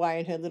put it away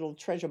in her little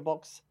treasure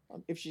box,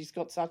 if she's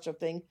got such a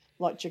thing,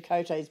 like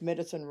Chakotay's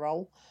medicine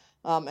roll,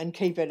 and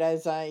keep it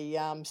as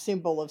a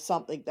symbol of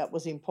something that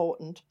was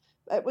important.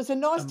 It was a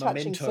nice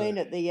touching scene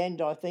at the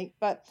end, I think.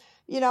 But,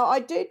 I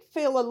did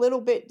feel a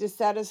little bit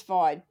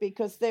dissatisfied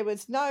because there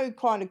was no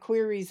kind of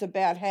queries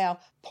about how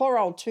poor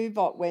old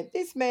Tuvok went.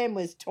 This man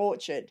was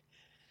tortured.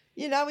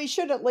 He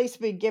should at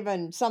least be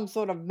given some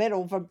sort of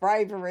medal for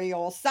bravery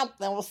or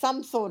something, or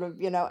some sort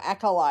of,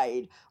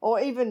 accolade, or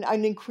even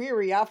an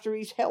inquiry after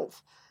his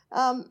health.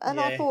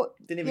 I thought...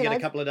 Didn't even get a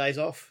couple of days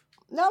off.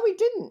 No, he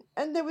didn't.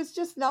 And there was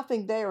just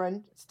nothing there.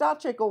 And Star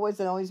Trek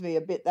always annoys me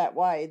a bit that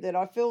way, that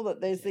I feel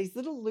that there's these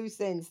little loose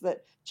ends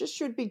that just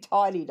should be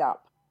tidied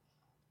up.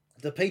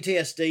 The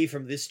PTSD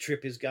from this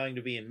trip is going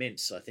to be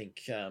immense, I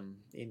think,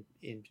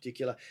 in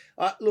particular.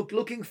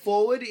 Looking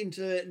forward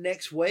into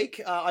next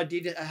week, I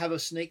did have a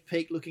sneak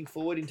peek looking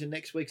forward into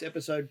next week's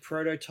episode,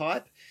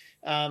 Prototype.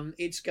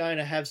 It's going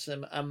to have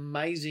some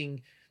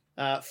amazing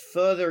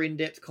further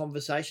in-depth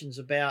conversations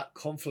about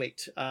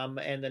conflict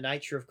and the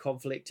nature of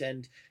conflict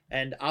and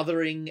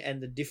othering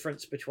and the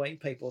difference between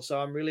people. So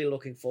I'm really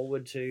looking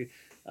forward to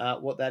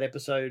what that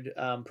episode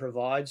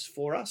provides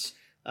for us.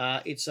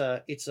 It's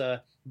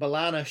a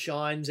B'Elanna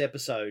shines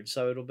episode,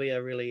 so it'll be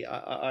a really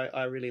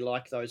I really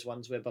like those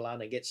ones where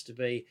B'Elanna gets to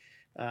be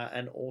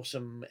an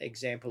awesome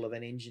example of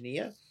an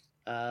engineer,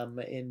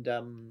 and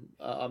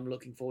I'm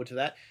looking forward to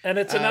that. And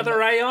it's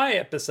another AI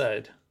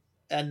episode.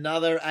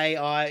 Another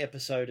AI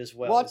episode as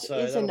well. What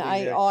is an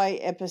AI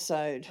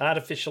episode?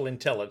 Artificial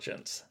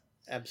intelligence.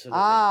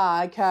 Absolutely.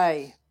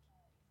 Okay.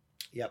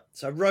 Yep.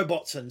 So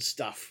robots and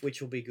stuff,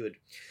 which will be good.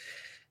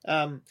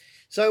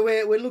 So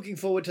we're looking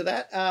forward to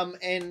that.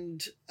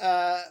 And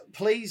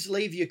please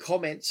leave your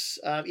comments.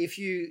 If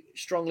you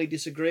strongly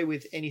disagree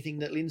with anything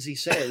that Lindsay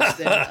says,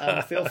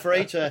 then feel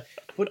free to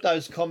put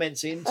those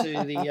comments into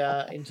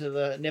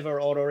the Never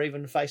Odd or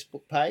Even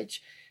Facebook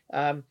page.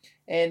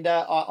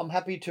 I'm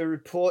happy to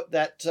report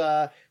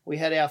that we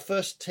had our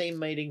first team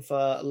meeting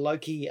for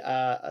Loki,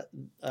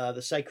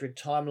 the Sacred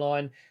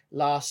Timeline,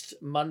 last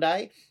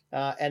Monday,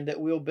 and that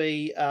we'll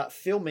be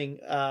filming,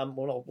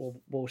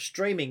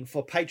 streaming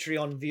for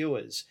Patreon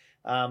viewers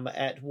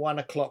at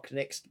 1:00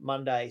 next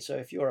Monday. So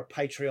if you're a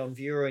Patreon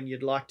viewer and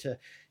you'd like to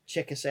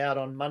check us out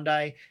on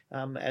Monday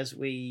as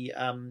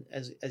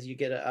you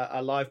get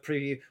a live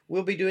preview,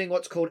 we'll be doing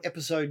what's called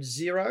episode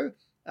 0.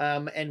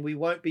 And we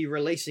won't be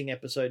releasing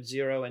episode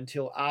 0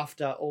 until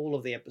after all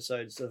of the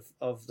episodes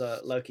of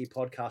the Loki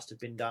podcast have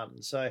been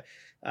done. So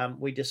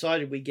we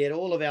decided we get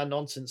all of our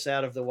nonsense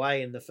out of the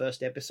way in the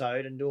first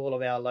episode and do all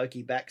of our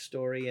Loki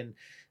backstory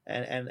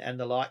and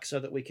the like, so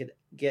that we could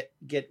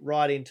get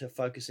right into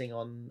focusing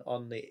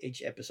on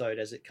each episode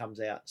as it comes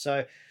out.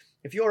 So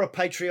if you're a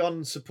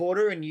Patreon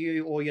supporter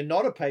or you're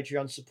not a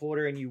Patreon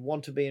supporter and you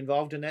want to be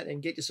involved in that, then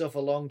get yourself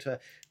along to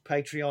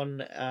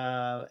Patreon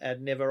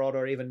at Never Odd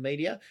or Even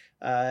Media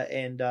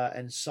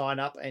and sign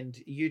up,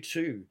 and you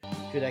too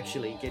could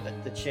actually get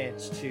the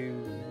chance to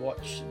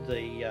watch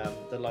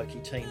the Loki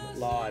team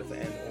live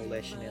and all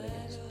their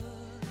shenanigans.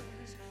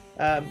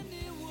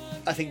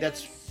 I think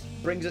that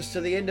brings us to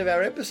the end of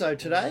our episode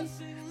today.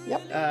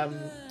 Yep.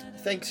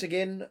 Thanks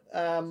again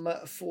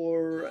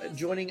for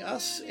joining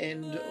us,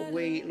 and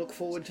we look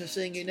forward to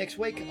seeing you next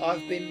week.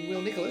 I've been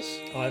Will Nicholas.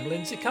 I'm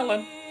Lindsay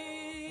Cullen.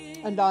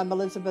 And I'm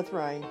Elizabeth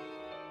Rain.